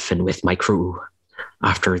myself and with my crew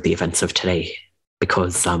after the events of today,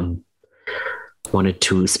 because wanted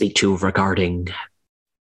to speak to you regarding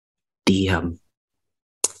the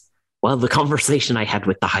the conversation I had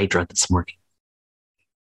with the Hydra this morning.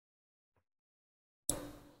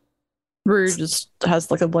 Rue just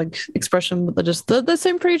has like a blank expression, but they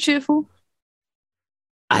seem pretty cheerful.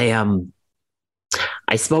 I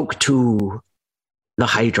spoke to the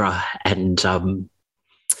Hydra and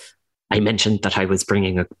I mentioned that I was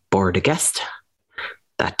bringing aboard a guest,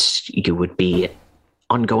 that you would be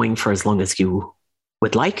ongoing for as long as you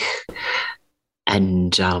would like,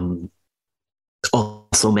 and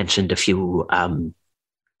also mentioned a few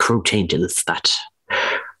crew changes that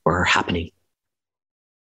were happening.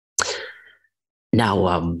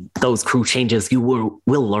 Now, those crew changes you will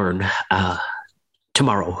learn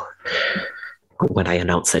tomorrow when I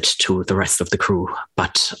announce it to the rest of the crew.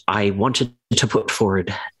 But I wanted to put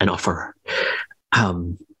forward an offer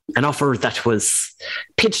that was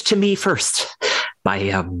pitched to me first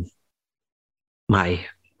by my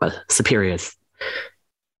superiors.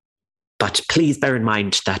 But please bear in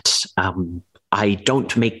mind that I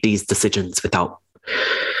don't make these decisions without,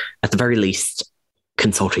 at the very least,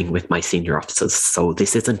 consulting with my senior officers. So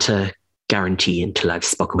this isn't a guarantee until I've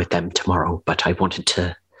spoken with them tomorrow, but I wanted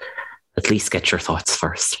to at least get your thoughts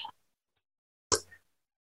first.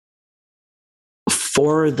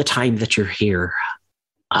 For the time that you're here,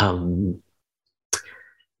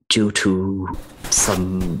 due to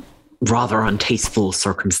some rather untasteful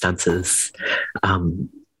circumstances,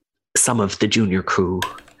 some of the junior crew,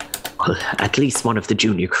 well, at least one of the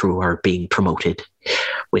junior crew, are being promoted,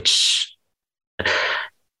 which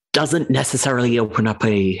doesn't necessarily open up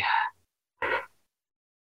there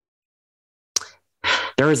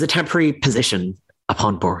is a temporary position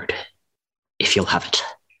upon board, if you'll have it.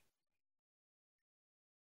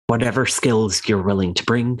 Whatever skills you're willing to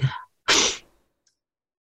bring,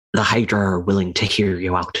 the Hydra are willing to hear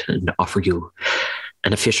you out and offer you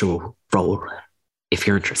an official role if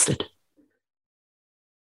you're interested.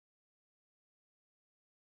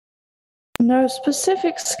 No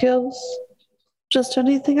specific skills, just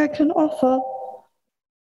anything I can offer.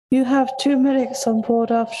 You have 2 medics on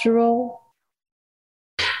board after all.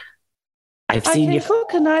 I've seen I you. can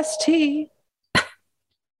cook a nice tea.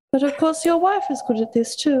 But of course your wife is good at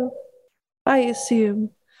this too. I assume.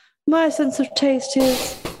 My sense of taste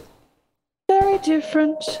is very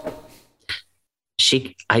different.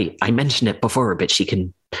 I mentioned it before, but she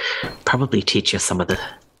can probably teach you some of the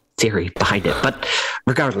theory behind it. But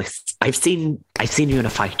regardless, I've seen you in a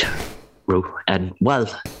fight, Rue, and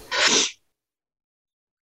well,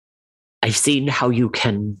 I've seen how you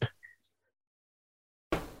can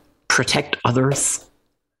protect others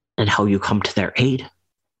and how you come to their aid.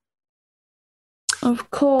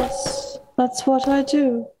 Of course, that's what I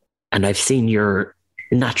do. And I've seen your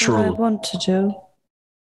natural... What I want to do.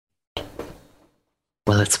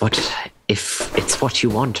 Well, if it's what you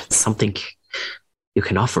want, it's something you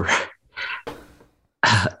can offer.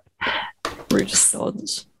 Rue just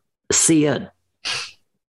nods. Sia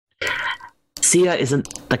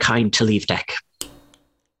isn't the kind to leave deck.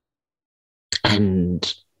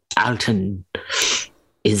 And Alton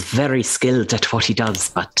is very skilled at what he does,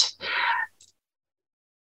 but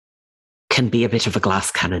can be a bit of a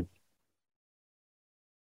glass cannon.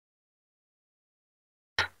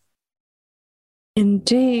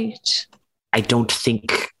 Indeed. I don't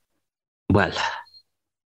think, well,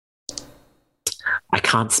 I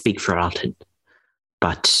can't speak for Alton,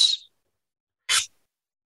 but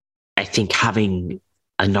I think having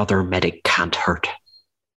another medic can't hurt.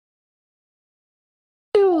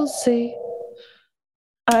 You will see.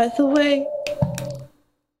 Either way,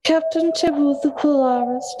 Captain Tibble of the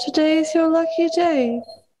Polaris, today is your lucky day.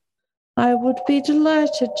 I would be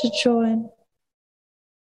delighted to join.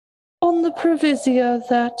 On the proviso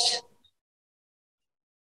that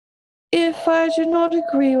if I do not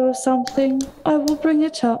agree with something, I will bring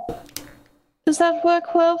it up. Does that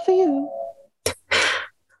work well for you?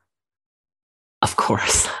 Of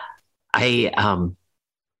course. I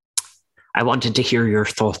wanted to hear your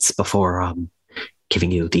thoughts before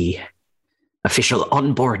giving you the official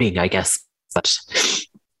onboarding, I guess. But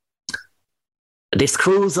this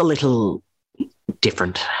crew's a little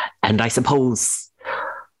different, and I suppose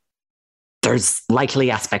there's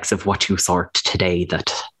likely aspects of what you saw today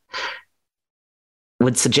that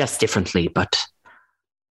would suggest differently, but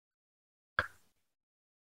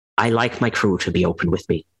I like my crew to be open with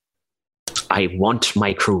me. I want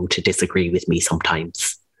my crew to disagree with me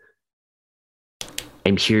sometimes.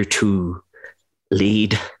 I'm here to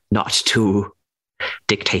lead, not to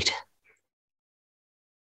dictate.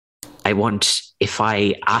 I want, if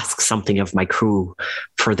I ask something of my crew,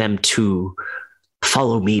 for them to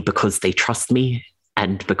follow me because they trust me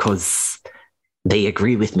and because they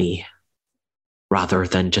agree with me, rather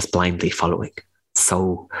than just blindly following.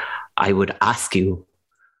 So I would ask you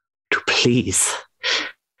to please,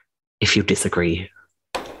 if you disagree,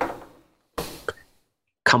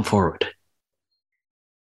 come forward.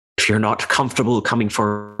 If you're not comfortable coming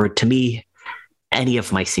forward to me, any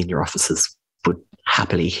of my senior officers would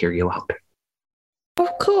happily hear you out.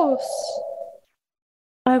 Of course.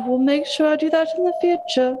 I will make sure I do that in the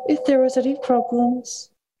future if there is any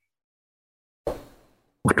problems.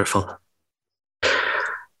 Wonderful.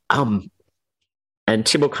 And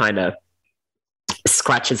Tibble kind of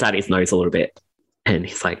scratches at his nose a little bit, and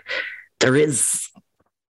he's like, there is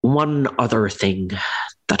one other thing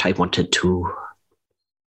that I wanted to,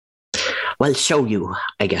 well, show you,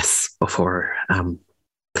 I guess, before, I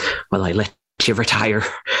let you retire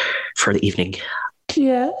for the evening.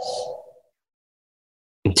 Yes.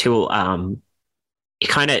 Until he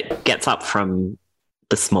kind of gets up from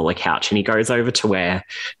the smaller couch and he goes over to where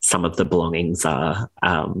some of the belongings are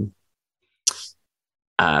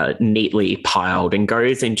neatly piled, and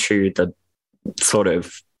goes into the sort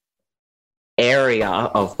of area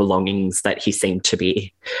of belongings that he seemed to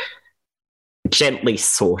be gently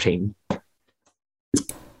sorting.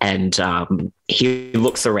 And he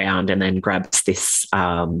looks around and then grabs this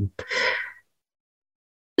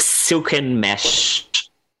silken mesh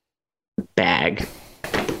bag,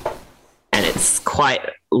 and it's quite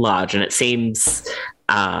large, and it seems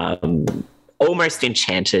almost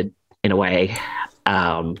enchanted in a way,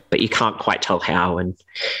 but you can't quite tell how. And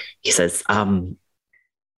he says, no,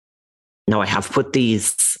 I have put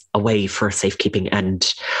these away for safekeeping,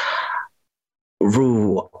 and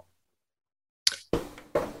Rue,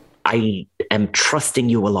 I am trusting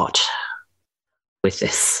you a lot with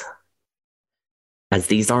this, as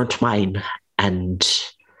these aren't mine, and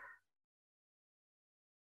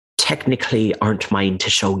technically aren't mine to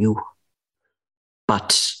show you,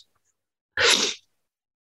 but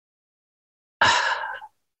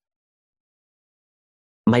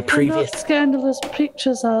my They're previous... not scandalous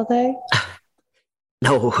pictures, are they?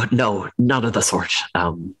 No, none of the sort.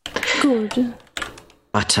 Good.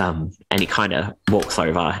 But and he kind of walks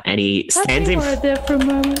over and he stands in right there for a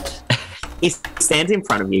moment. He stands in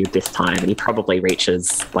front of you this time, and he probably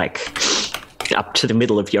reaches like up to the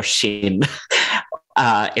middle of your shin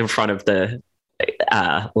in front of the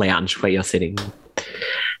lounge where you're sitting.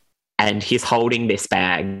 And he's holding this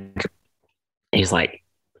bag. He's like,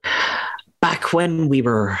 back when we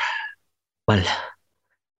were, well,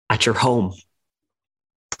 at your home,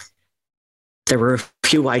 there were a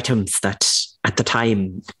few items that at the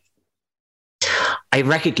time I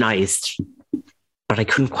recognized, but I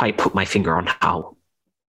couldn't quite put my finger on how.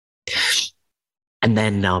 And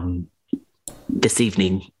then this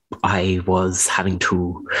evening, I was having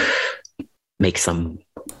to make some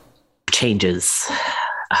changes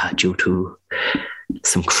due to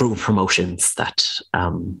some crew promotions that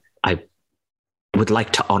I would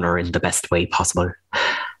like to honor in the best way possible.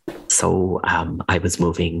 So I was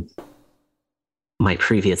moving my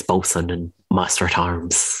previous bosun and master at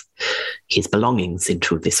arms, his belongings,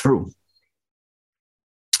 into this room.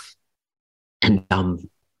 And,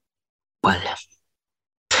 well,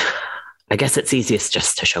 I guess it's easiest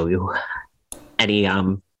just to show you. And he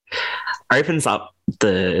opens up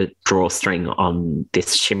the drawstring on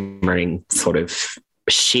this shimmering sort of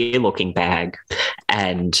sheer-looking bag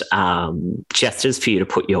and gestures for you to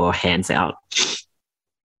put your hands out.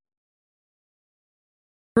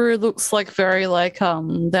 Rue looks like very like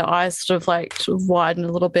their eyes sort of like widen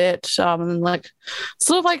a little bit, and like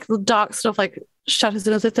sort of like the dark stuff like shutters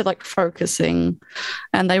in as if they're like focusing,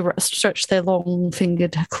 and they stretch their long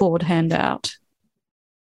fingered clawed hand out.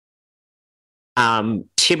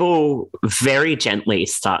 Tibble very gently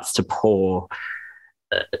starts to pour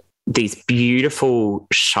these beautiful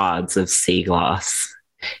shards of sea glass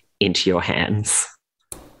into your hands.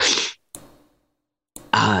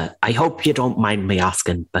 I hope you don't mind me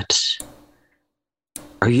asking, but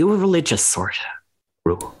are you a religious sort,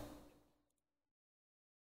 Rue?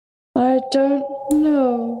 I don't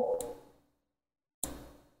know.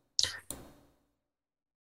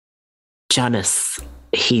 Janus,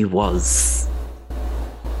 he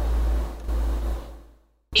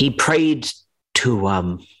prayed to,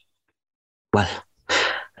 well, a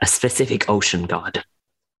specific ocean god.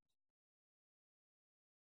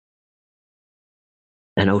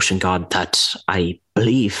 An ocean god that I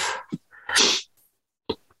believe,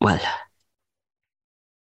 well,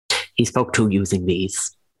 he spoke to using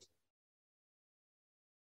these.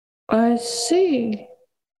 I see.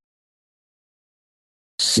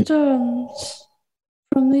 Stones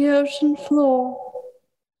from the ocean floor,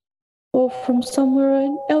 or from somewhere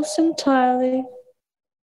else entirely.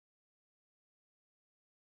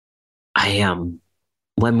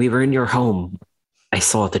 When we were in your home, I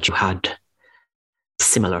saw that you had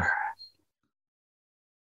similar.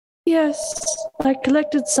 Yes, I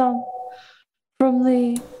collected some from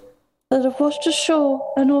that have washed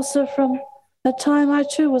ashore, and also from a time I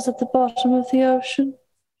too was at the bottom of the ocean.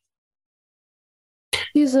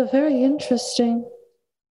 These are very interesting.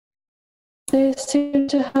 They seem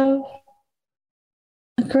to have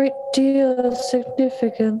a great deal of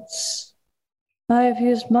significance. I have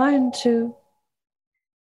used mine to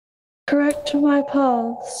correct my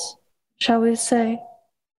paths, shall we say.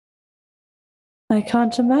 I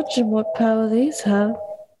can't imagine what power these have.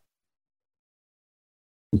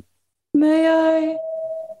 May I?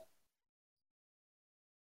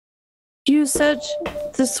 You said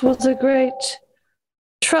this was a great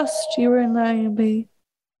trust you were in me.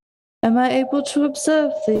 Am I able to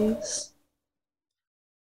observe these?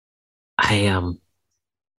 I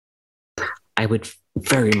would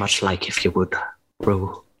very much like if you would,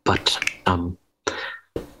 Rue, but on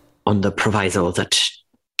the proviso that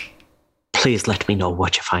please let me know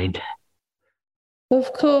what you find.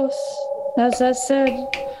 Of course. As I said,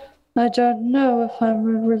 I don't know if I'm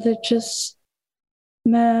a religious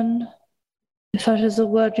man, if that is a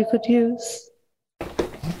word you could use.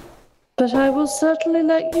 But I will certainly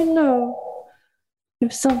let you know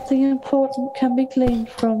if something important can be gleaned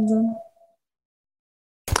from them.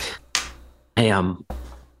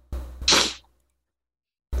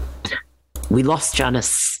 We lost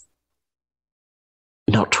Janus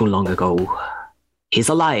not too long ago. He's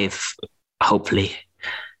alive, hopefully.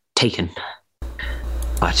 Taken.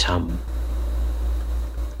 But,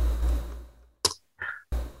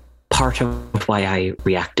 part of why I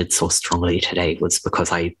reacted so strongly today was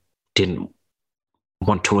because I didn't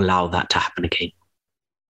want to allow that to happen again.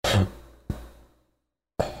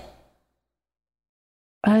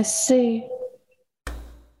 I see.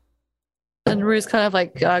 And Rue's kind of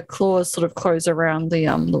like claws sort of close around the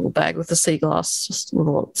little bag with the sea glass, just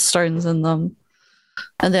little stones in them.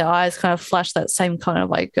 And their eyes kind of flash that same kind of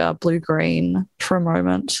like blue-green for a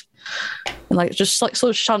moment. And like just like sort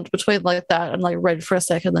of shunt between like that and like red for a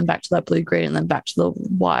second, then back to that blue-green and then back to the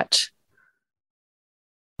white.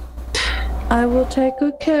 I will take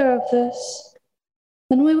good care of this.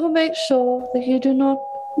 And we will make sure that you do not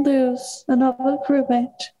lose another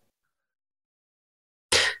crewmate.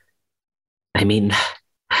 I mean,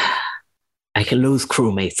 I can lose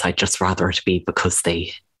crewmates. I'd just rather it be because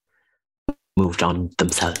they moved on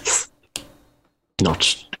themselves.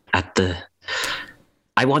 Not at the...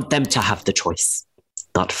 I want them to have the choice,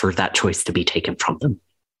 not for that choice to be taken from them.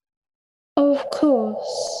 Of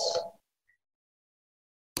course.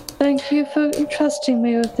 Thank you for entrusting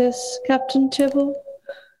me with this, Captain Tibble.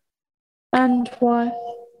 And wife.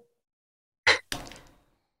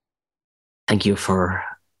 Thank you for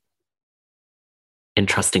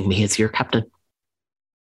entrusting me as your captain.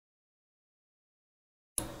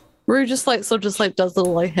 Rue just like sort of just like does the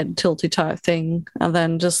little like head tilty type thing and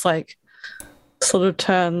then just like sort of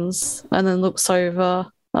turns and then looks over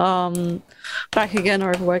back again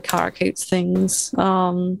over where Kara keeps things.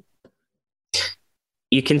 You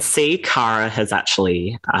can see Kara has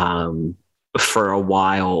actually for a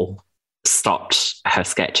while stopped her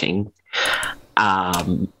sketching.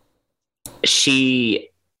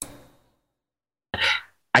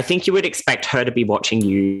 I think you would expect her to be watching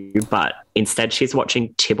you, but instead she's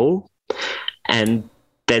watching Tibble. And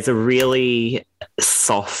there's a really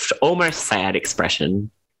soft, almost sad expression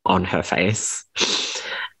on her face.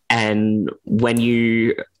 And when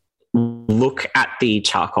you look at the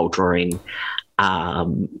charcoal drawing,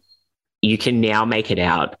 you can now make it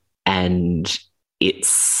out, and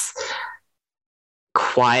it's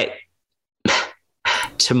quite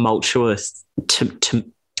tumultuous.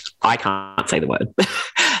 I can't say the word.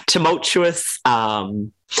 Tumultuous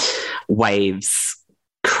waves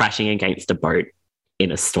crashing against a boat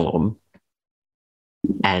in a storm.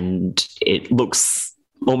 And it looks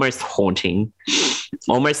almost haunting,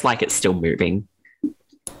 almost like it's still moving.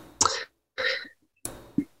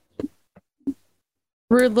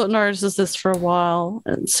 Rue notices this for a while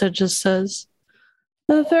and so just says,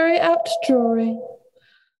 A very apt drawing.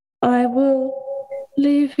 I will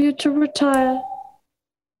leave you to retire.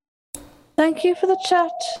 Thank you for the chat.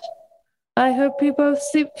 I hope you both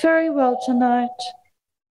sleep very well tonight.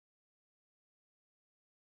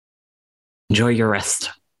 Enjoy your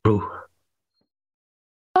rest, Rue.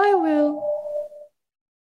 I will.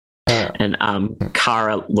 And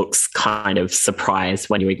Kara looks kind of surprised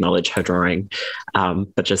when you acknowledge her drawing,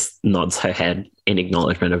 but just nods her head in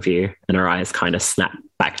acknowledgement of you, and her eyes kind of snap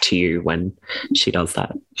back to you when she does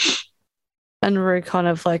that. and Rue kind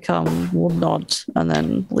of like will nod and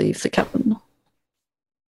then leave the cabin.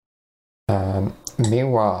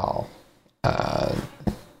 Meanwhile,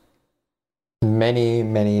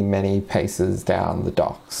 many paces down the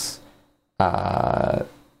docks,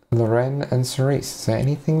 Loren and Cerise, is there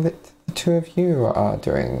anything that the two of you are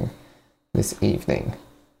doing this evening?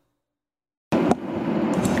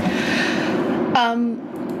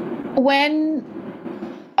 When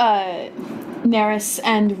Neris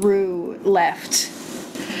and Rue left,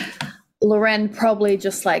 Loren probably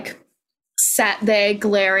just like sat there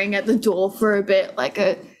glaring at the door for a bit, like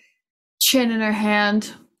a chin in her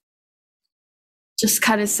hand. Just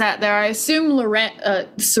kind of sat there. I assume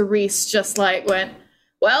Cerise just like went,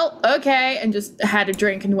 well, okay, and just had a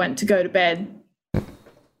drink and went to go to bed.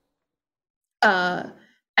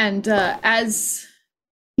 As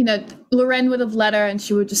you know, Loren would have let her, and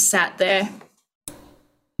she would just sat there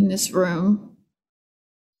in this room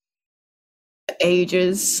for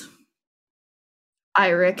ages.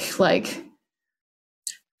 Eirik, like,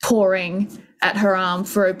 pouring at her arm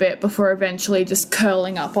for a bit before eventually just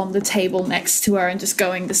curling up on the table next to her and just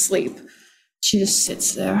going to sleep. She just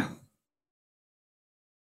sits there.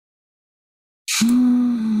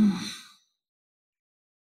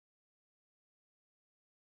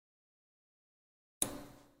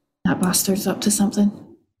 That bastard's up to something.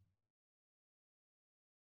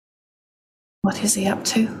 What is he up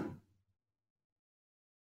to?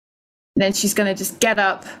 And then she's gonna just get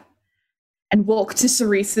up and walk to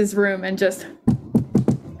Cerise's room and just,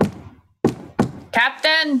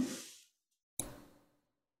 Captain!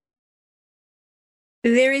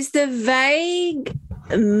 There is the vague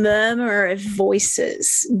murmur of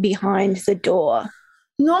voices behind the door.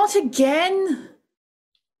 Not again!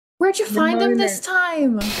 Where'd you find him this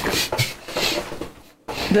time?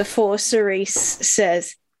 Before Cerise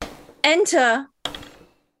says, "Enter."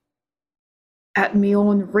 At me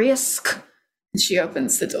own risk. And she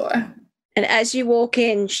opens the door. And as you walk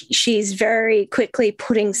in, she's very quickly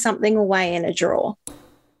putting something away in a drawer.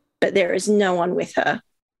 But there is no one with her.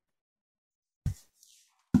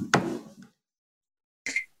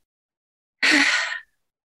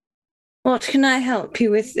 What can I help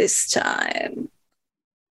you with this time?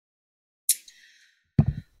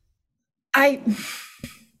 That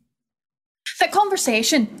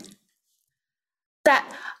conversation. That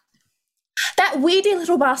weedy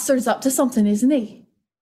little bastard's up to something, isn't he?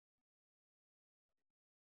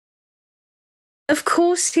 Of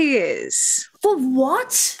course he is. But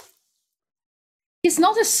what? He's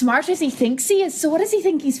not as smart as he thinks he is, so what does he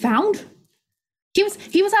think he's found?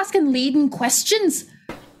 He was asking leading questions,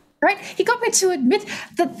 right? He got me to admit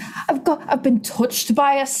that I've been touched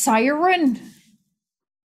by a siren.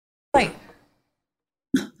 Like,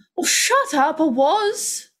 well, shut up, I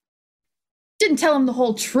was. Didn't tell him the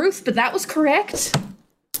whole truth, but that was correct.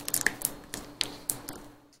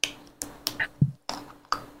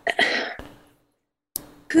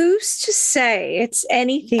 Who's to say it's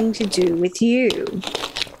anything to do with you?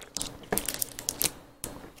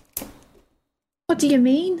 What do you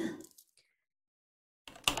mean?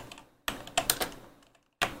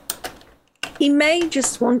 He may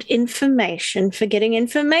just want information for getting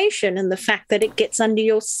information, and the fact that it gets under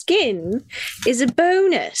your skin is a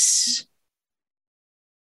bonus.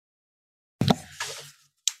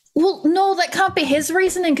 Well, no, that can't be his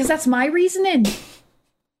reasoning, because that's my reasoning.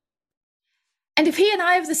 And if he and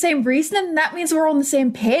I have the same reasoning, that means we're on the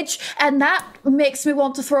same page, and that makes me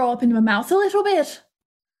want to throw up in my mouth a little bit.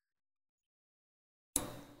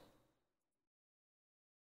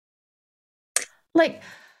 Like,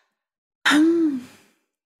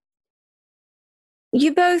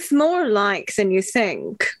 You're both more alike than you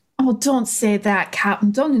think. oh, don't say that,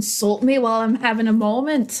 Captain. Don't insult me while I'm having a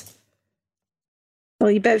moment.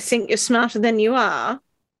 Well, you both think you're smarter than you are.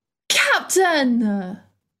 Captain!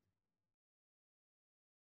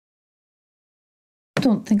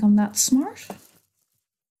 don't think I'm that smart.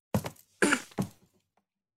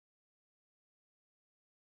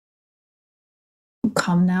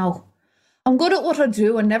 Come now. I'm good at what I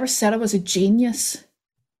do. I never said I was a genius.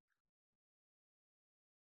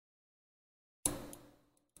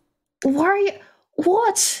 Why are you...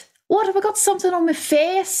 What? What? Have I got something on my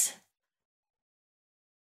face?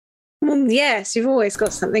 Well, yes, you've always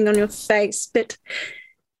got something on your face, but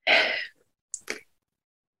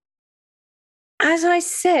as I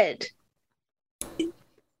said,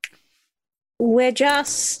 we're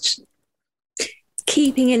just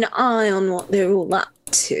keeping an eye on what they're all up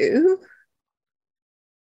to.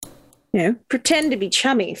 You know, pretend to be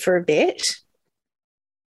chummy for a bit.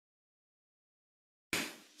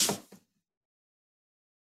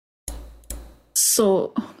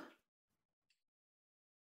 So...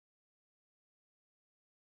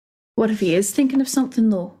 What if he is thinking of something,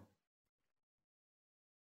 though?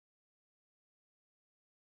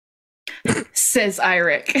 Says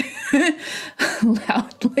Eirik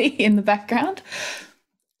loudly in the background.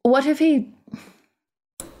 What if he...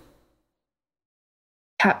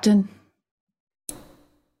 Captain,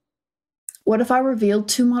 what if I revealed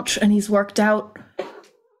too much and he's worked out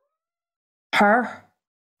her?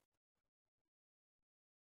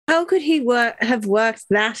 How could he have worked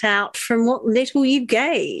that out from what little you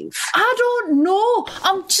gave? I don't know.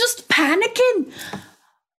 I'm just panicking.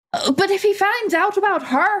 But if he finds out about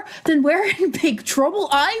her, then we're in big trouble.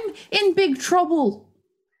 I'm in big trouble.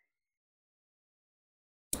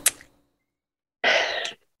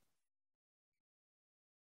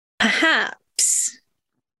 Perhaps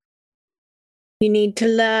you need to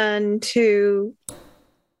learn to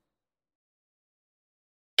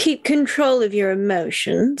keep control of your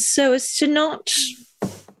emotions so as to not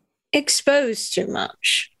expose too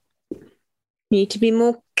much. You need to be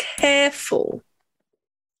more careful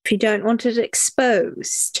if you don't want it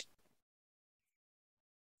exposed.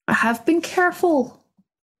 I have been careful.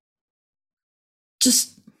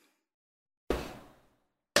 Just...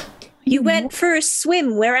 You went for a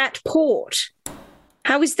swim. We're at port.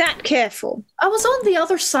 How is that careful? I was on the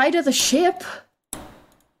other side of the ship.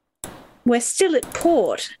 We're still at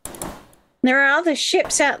port. There are other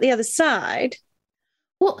ships out the other side.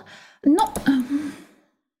 Well, not...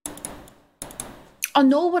 I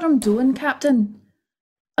know what I'm doing, Captain.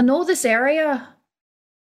 I know this area.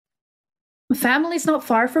 My family's not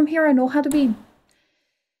far from here. I know how to be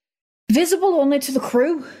visible only to the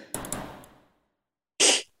crew.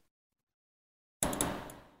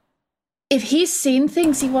 If he's seen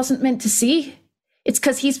things he wasn't meant to see, it's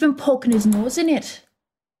because he's been poking his nose in it.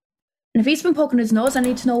 And if he's been poking his nose, I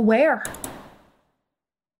need to know where.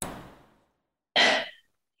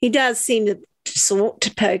 He does seem to sort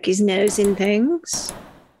to poke his nose in things.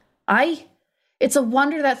 Aye. It's a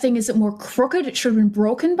wonder that thing isn't more crooked. It should have been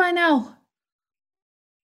broken by now.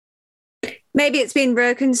 Maybe it's been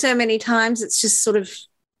broken so many times it's just sort of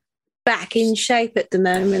back in shape at the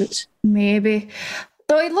moment. Maybe.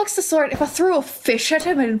 Though he looks the sort, if I threw a fish at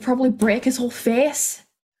him, it'd probably break his whole face.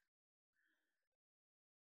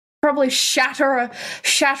 Probably shatter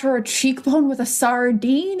a cheekbone with a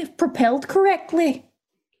sardine if propelled correctly.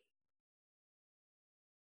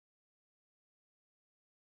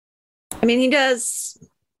 I mean, he does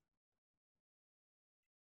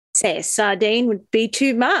say a sardine would be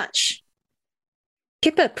too much.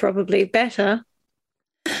 Kipper probably better.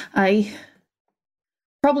 Aye.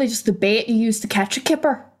 Probably just the bait you used to catch a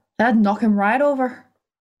kipper. That'd knock him right over.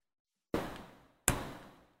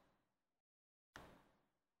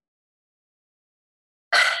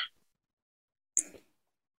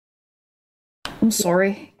 I'm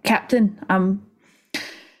sorry, Captain.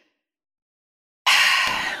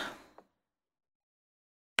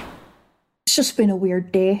 It's just been a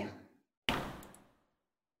weird day.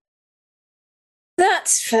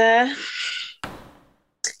 That's fair.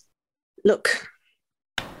 Look,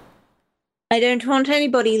 I don't want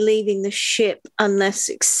anybody leaving the ship unless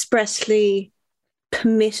expressly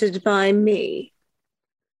permitted by me.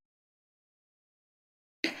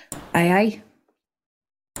 Aye,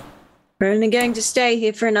 aye. We're only going to stay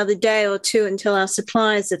here for another day or two until our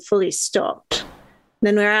supplies are fully stocked.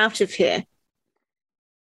 Then we're out of here.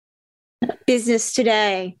 Business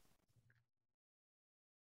today.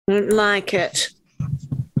 Don't like it.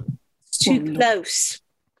 It's too close.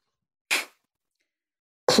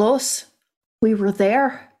 Close. We were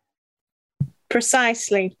there.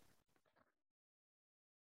 Precisely.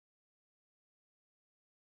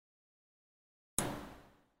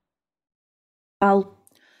 I'll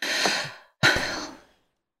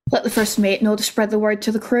let the first mate know to spread the word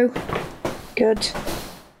to the crew. Good.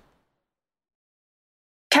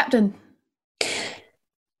 Captain.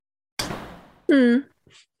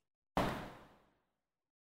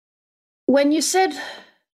 When you said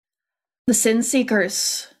the Sin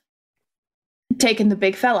Seekers taking the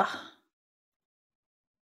big fella,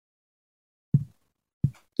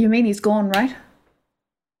 you mean he's gone, right?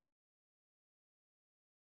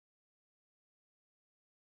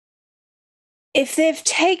 If they've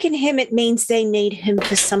taken him, it means they need him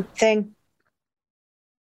for something.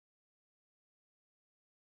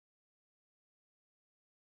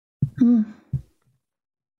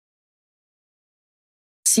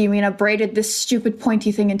 So you mean I braided this stupid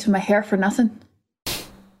pointy thing into my hair for nothing?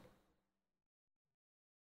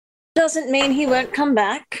 Doesn't mean he won't come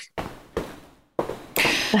back.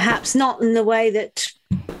 Perhaps not in the way that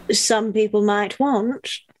some people might want.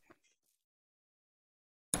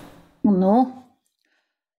 Well, no.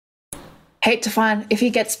 Hate to find, if he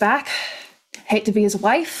gets back, hate to be his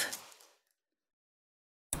wife.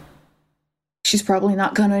 She's probably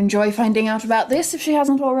not going to enjoy finding out about this if she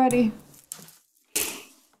hasn't already.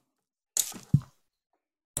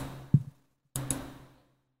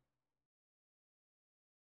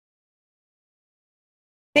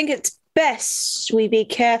 I think it's best we be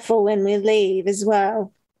careful when we leave as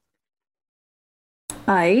well.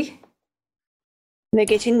 Aye. They're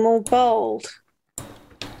getting more bold.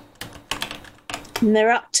 And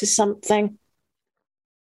they're up to something.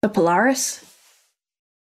 The Polaris?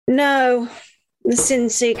 No, the Sin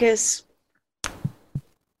Seekers.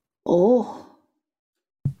 Oh.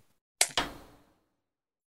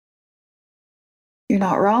 You're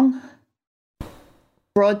not wrong.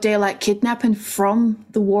 Broad daylight kidnapping from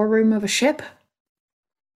the war room of a ship.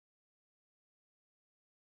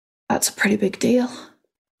 That's a pretty big deal.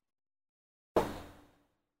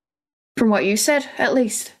 From what you said, at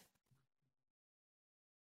least.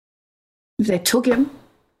 If they took him.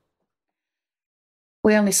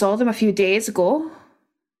 We only saw them a few days ago.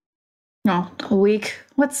 No, a week.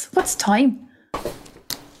 What's time?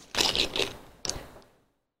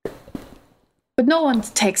 But no one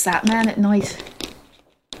takes that man at night.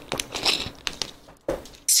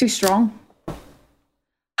 He's too strong.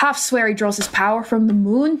 Half swear he draws his power from the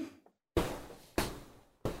moon.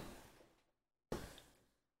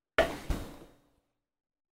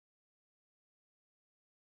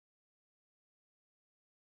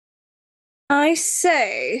 I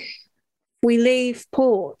say we leave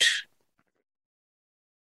port.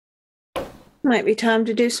 Might be time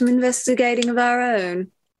to do some investigating of our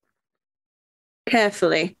own.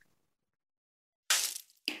 Carefully.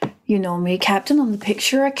 You know me, Captain, I'm the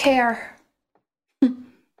picture of care. I'm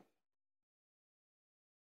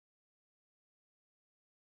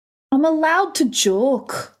allowed to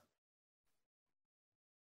joke.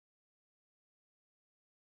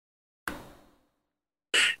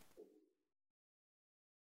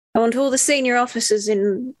 I want all the senior officers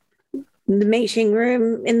in the meeting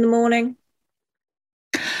room in the morning.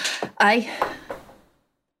 Aye.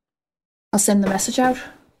 I'll send the message out.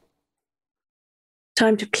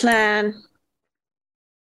 Time to plan.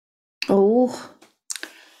 Oh,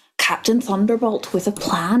 Captain Thunderbolt with a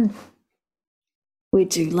plan. We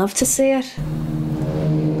do love to see it.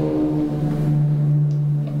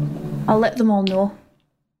 I'll let them all know.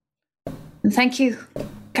 And thank you,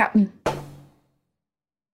 Captain.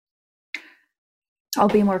 I'll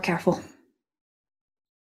be more careful.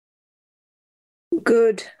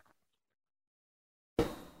 Good.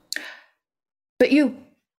 But you...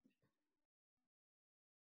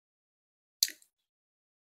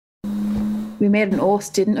 We made an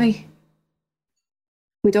oath, didn't we?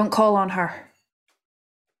 We don't call on her.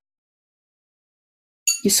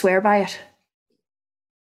 You swear by it?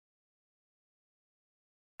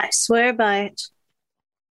 I swear by it.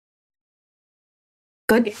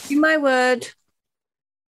 Good. Give you my word,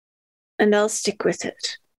 and I'll stick with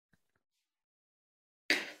it.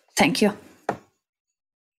 Thank you.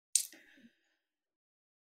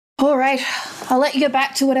 All right, I'll let you get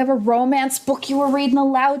back to whatever romance book you were reading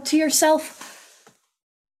aloud to yourself.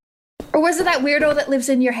 Or was it that weirdo that lives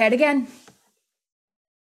in your head again?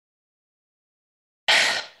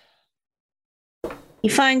 He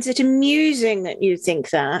finds it amusing that you think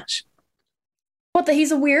that. What, that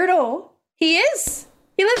he's a weirdo? He is.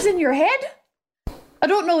 He lives in your head. I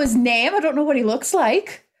don't know his name. I don't know what he looks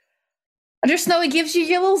like. I just know he gives you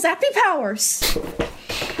your little zappy powers.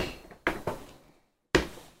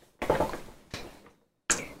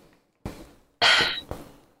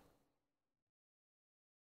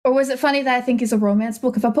 Or was it funny that I think it's a romance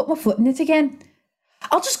book? If I put my foot in it again,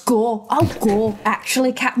 I'll just go. I'll go,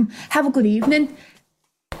 actually, Captain. Have a good evening.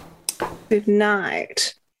 Good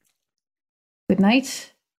night. Good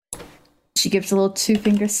night. She gives a little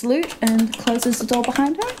 2-finger salute and closes the door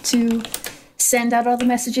behind her to send out all the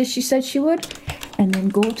messages she said she would, and then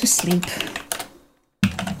go to sleep.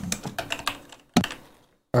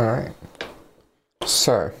 Alright.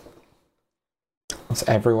 So, as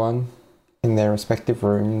everyone in their respective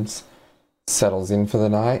rooms settles in for the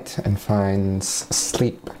night and finds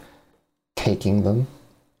sleep taking them,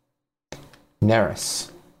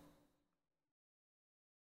 Neris,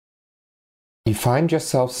 you find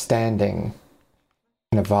yourself standing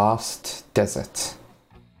in a vast desert.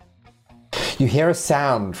 You hear a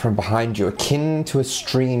sound from behind you akin to a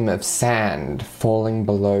stream of sand falling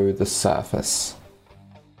below the surface.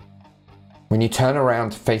 When you turn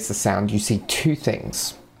around to face the sound, you see two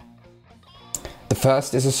things. The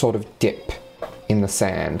first is a sort of dip in the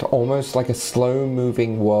sand, almost like a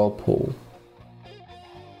slow-moving whirlpool.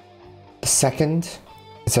 The second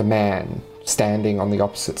is a man standing on the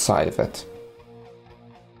opposite side of it.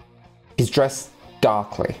 He's dressed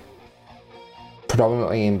darkly,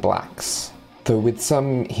 predominantly in blacks, though with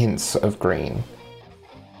some hints of green.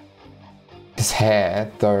 His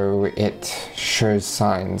hair, though it shows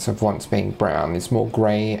signs of once being brown, is more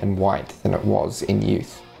grey and white than it was in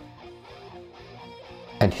youth.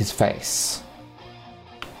 And his face.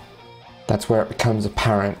 That's where it becomes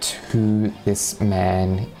apparent who this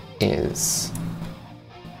man is.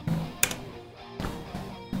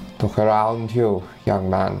 Look around you, young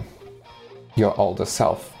man. Your older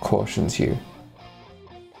self cautions you.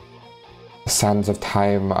 The sands of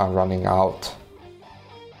time are running out.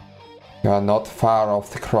 You are not far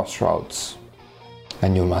off the crossroads,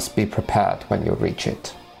 and you must be prepared when you reach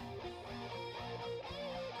it.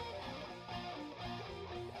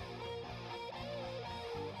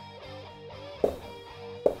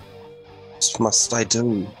 What must I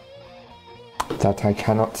do? That I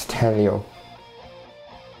cannot tell you.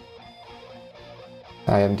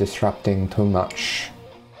 I am disrupting too much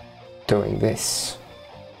doing this.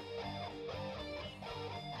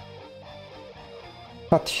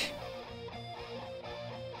 But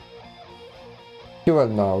you will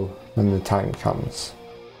know when the time comes.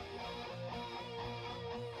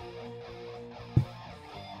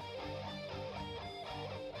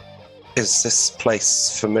 Is this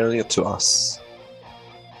place familiar to us?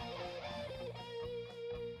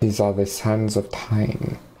 These are the sands of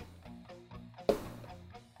time.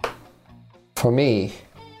 For me,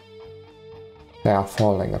 they are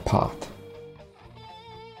falling apart.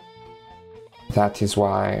 That is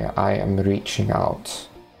why I am reaching out,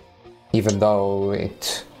 even though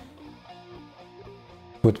it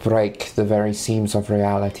would break the very seams of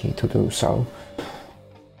reality to do so.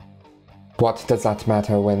 What does that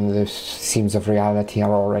matter when the seams of reality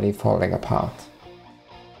are already falling apart?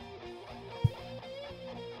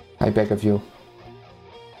 I beg of you,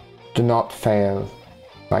 do not fail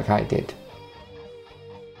like I did.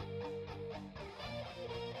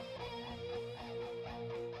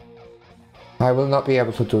 I will not be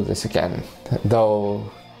able to do this again, though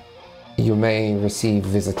you may receive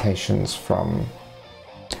visitations from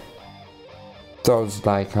those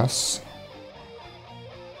like us.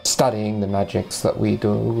 Studying the magics that we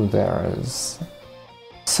do, there is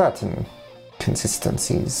certain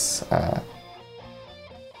consistencies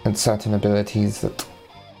and certain abilities that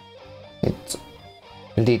it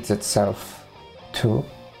leads itself to.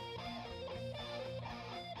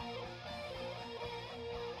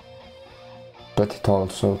 But it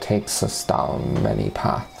also takes us down many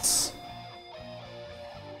paths.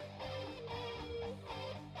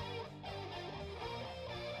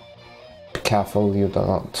 Be careful you do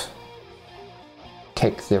not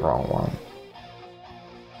take the wrong one.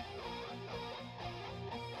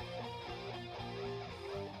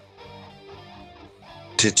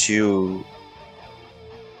 Did you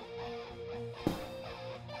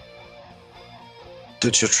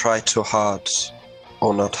try too hard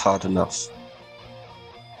or not hard enough?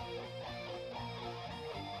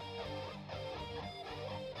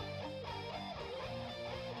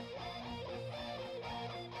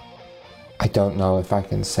 I don't know if I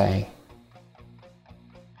can say.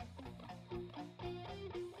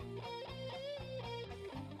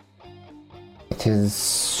 It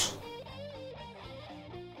is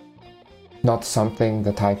not something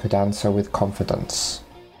that I could answer with confidence.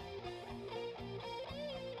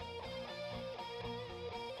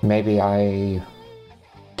 Maybe I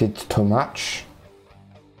did too much,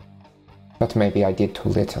 but maybe I did too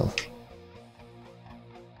little.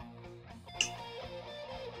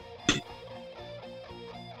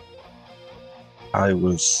 I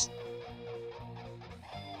will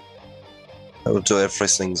do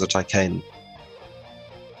everything that I can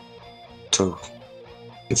to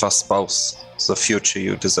give us both the future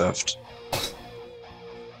you deserved.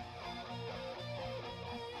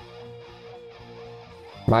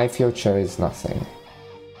 My future is nothing.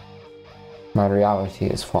 My reality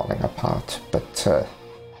is falling apart, but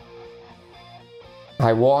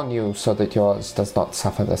I warn you so that yours does not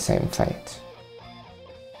suffer the same fate.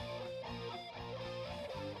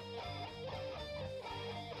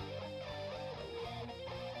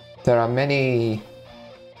 There are many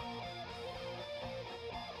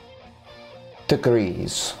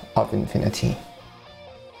degrees of infinity.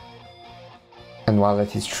 And while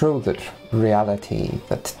it is true that reality,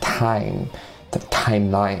 that timelines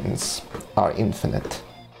are infinite,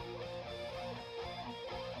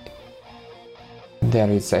 there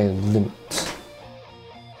is a limit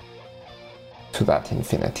to that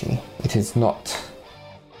infinity. It is not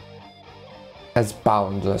as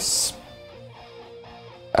boundless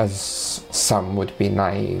as some would be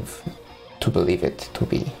naive to believe it to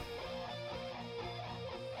be.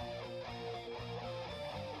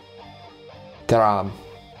 There are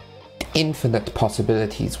infinite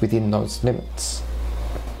possibilities within those limits.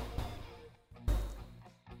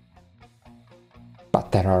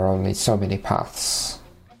 But there are only so many paths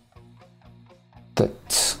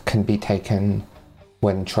that can be taken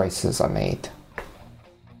when choices are made.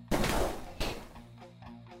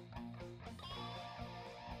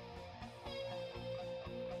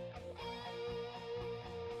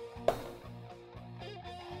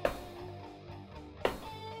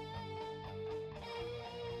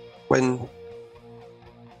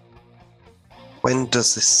 When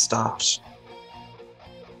does this start?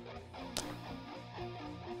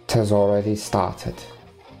 It has already started.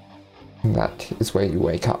 And that is where you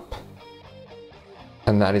wake up.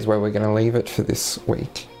 And that is where we're going to leave it for this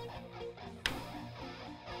week.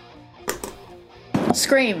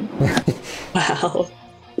 Scream. Wow.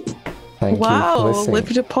 Thank you for Wow, listening. leave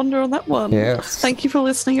you to ponder on that one. Yes. Thank you for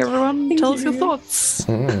listening, everyone. Thank Tell us your you. thoughts.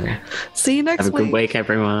 Mm. See you next Have a week. good week,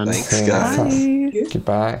 everyone. Thanks, See you guys. next time. Bye.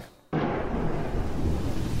 Goodbye.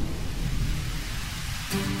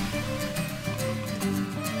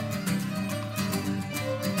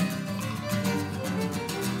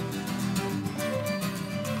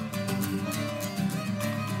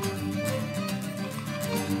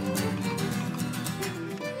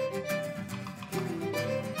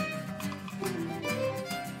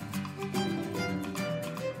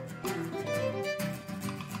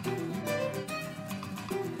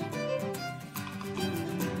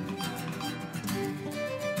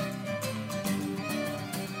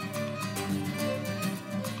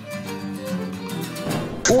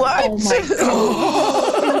 What? Oh my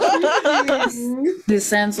god. The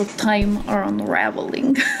sands of time are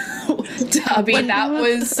unraveling. Tabby, that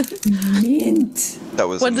was mint. That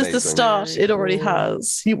was When does this amazing. start? It already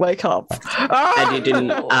has. You wake up. Sad you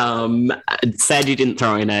didn't. Sad you didn't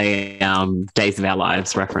throw in a Days of Our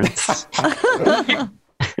Lives reference.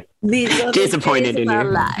 These are the Disappointed days in of our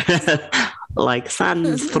you. lives. Like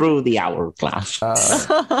sands through the hourglass.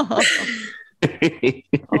 Uh,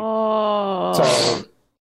 Oh. so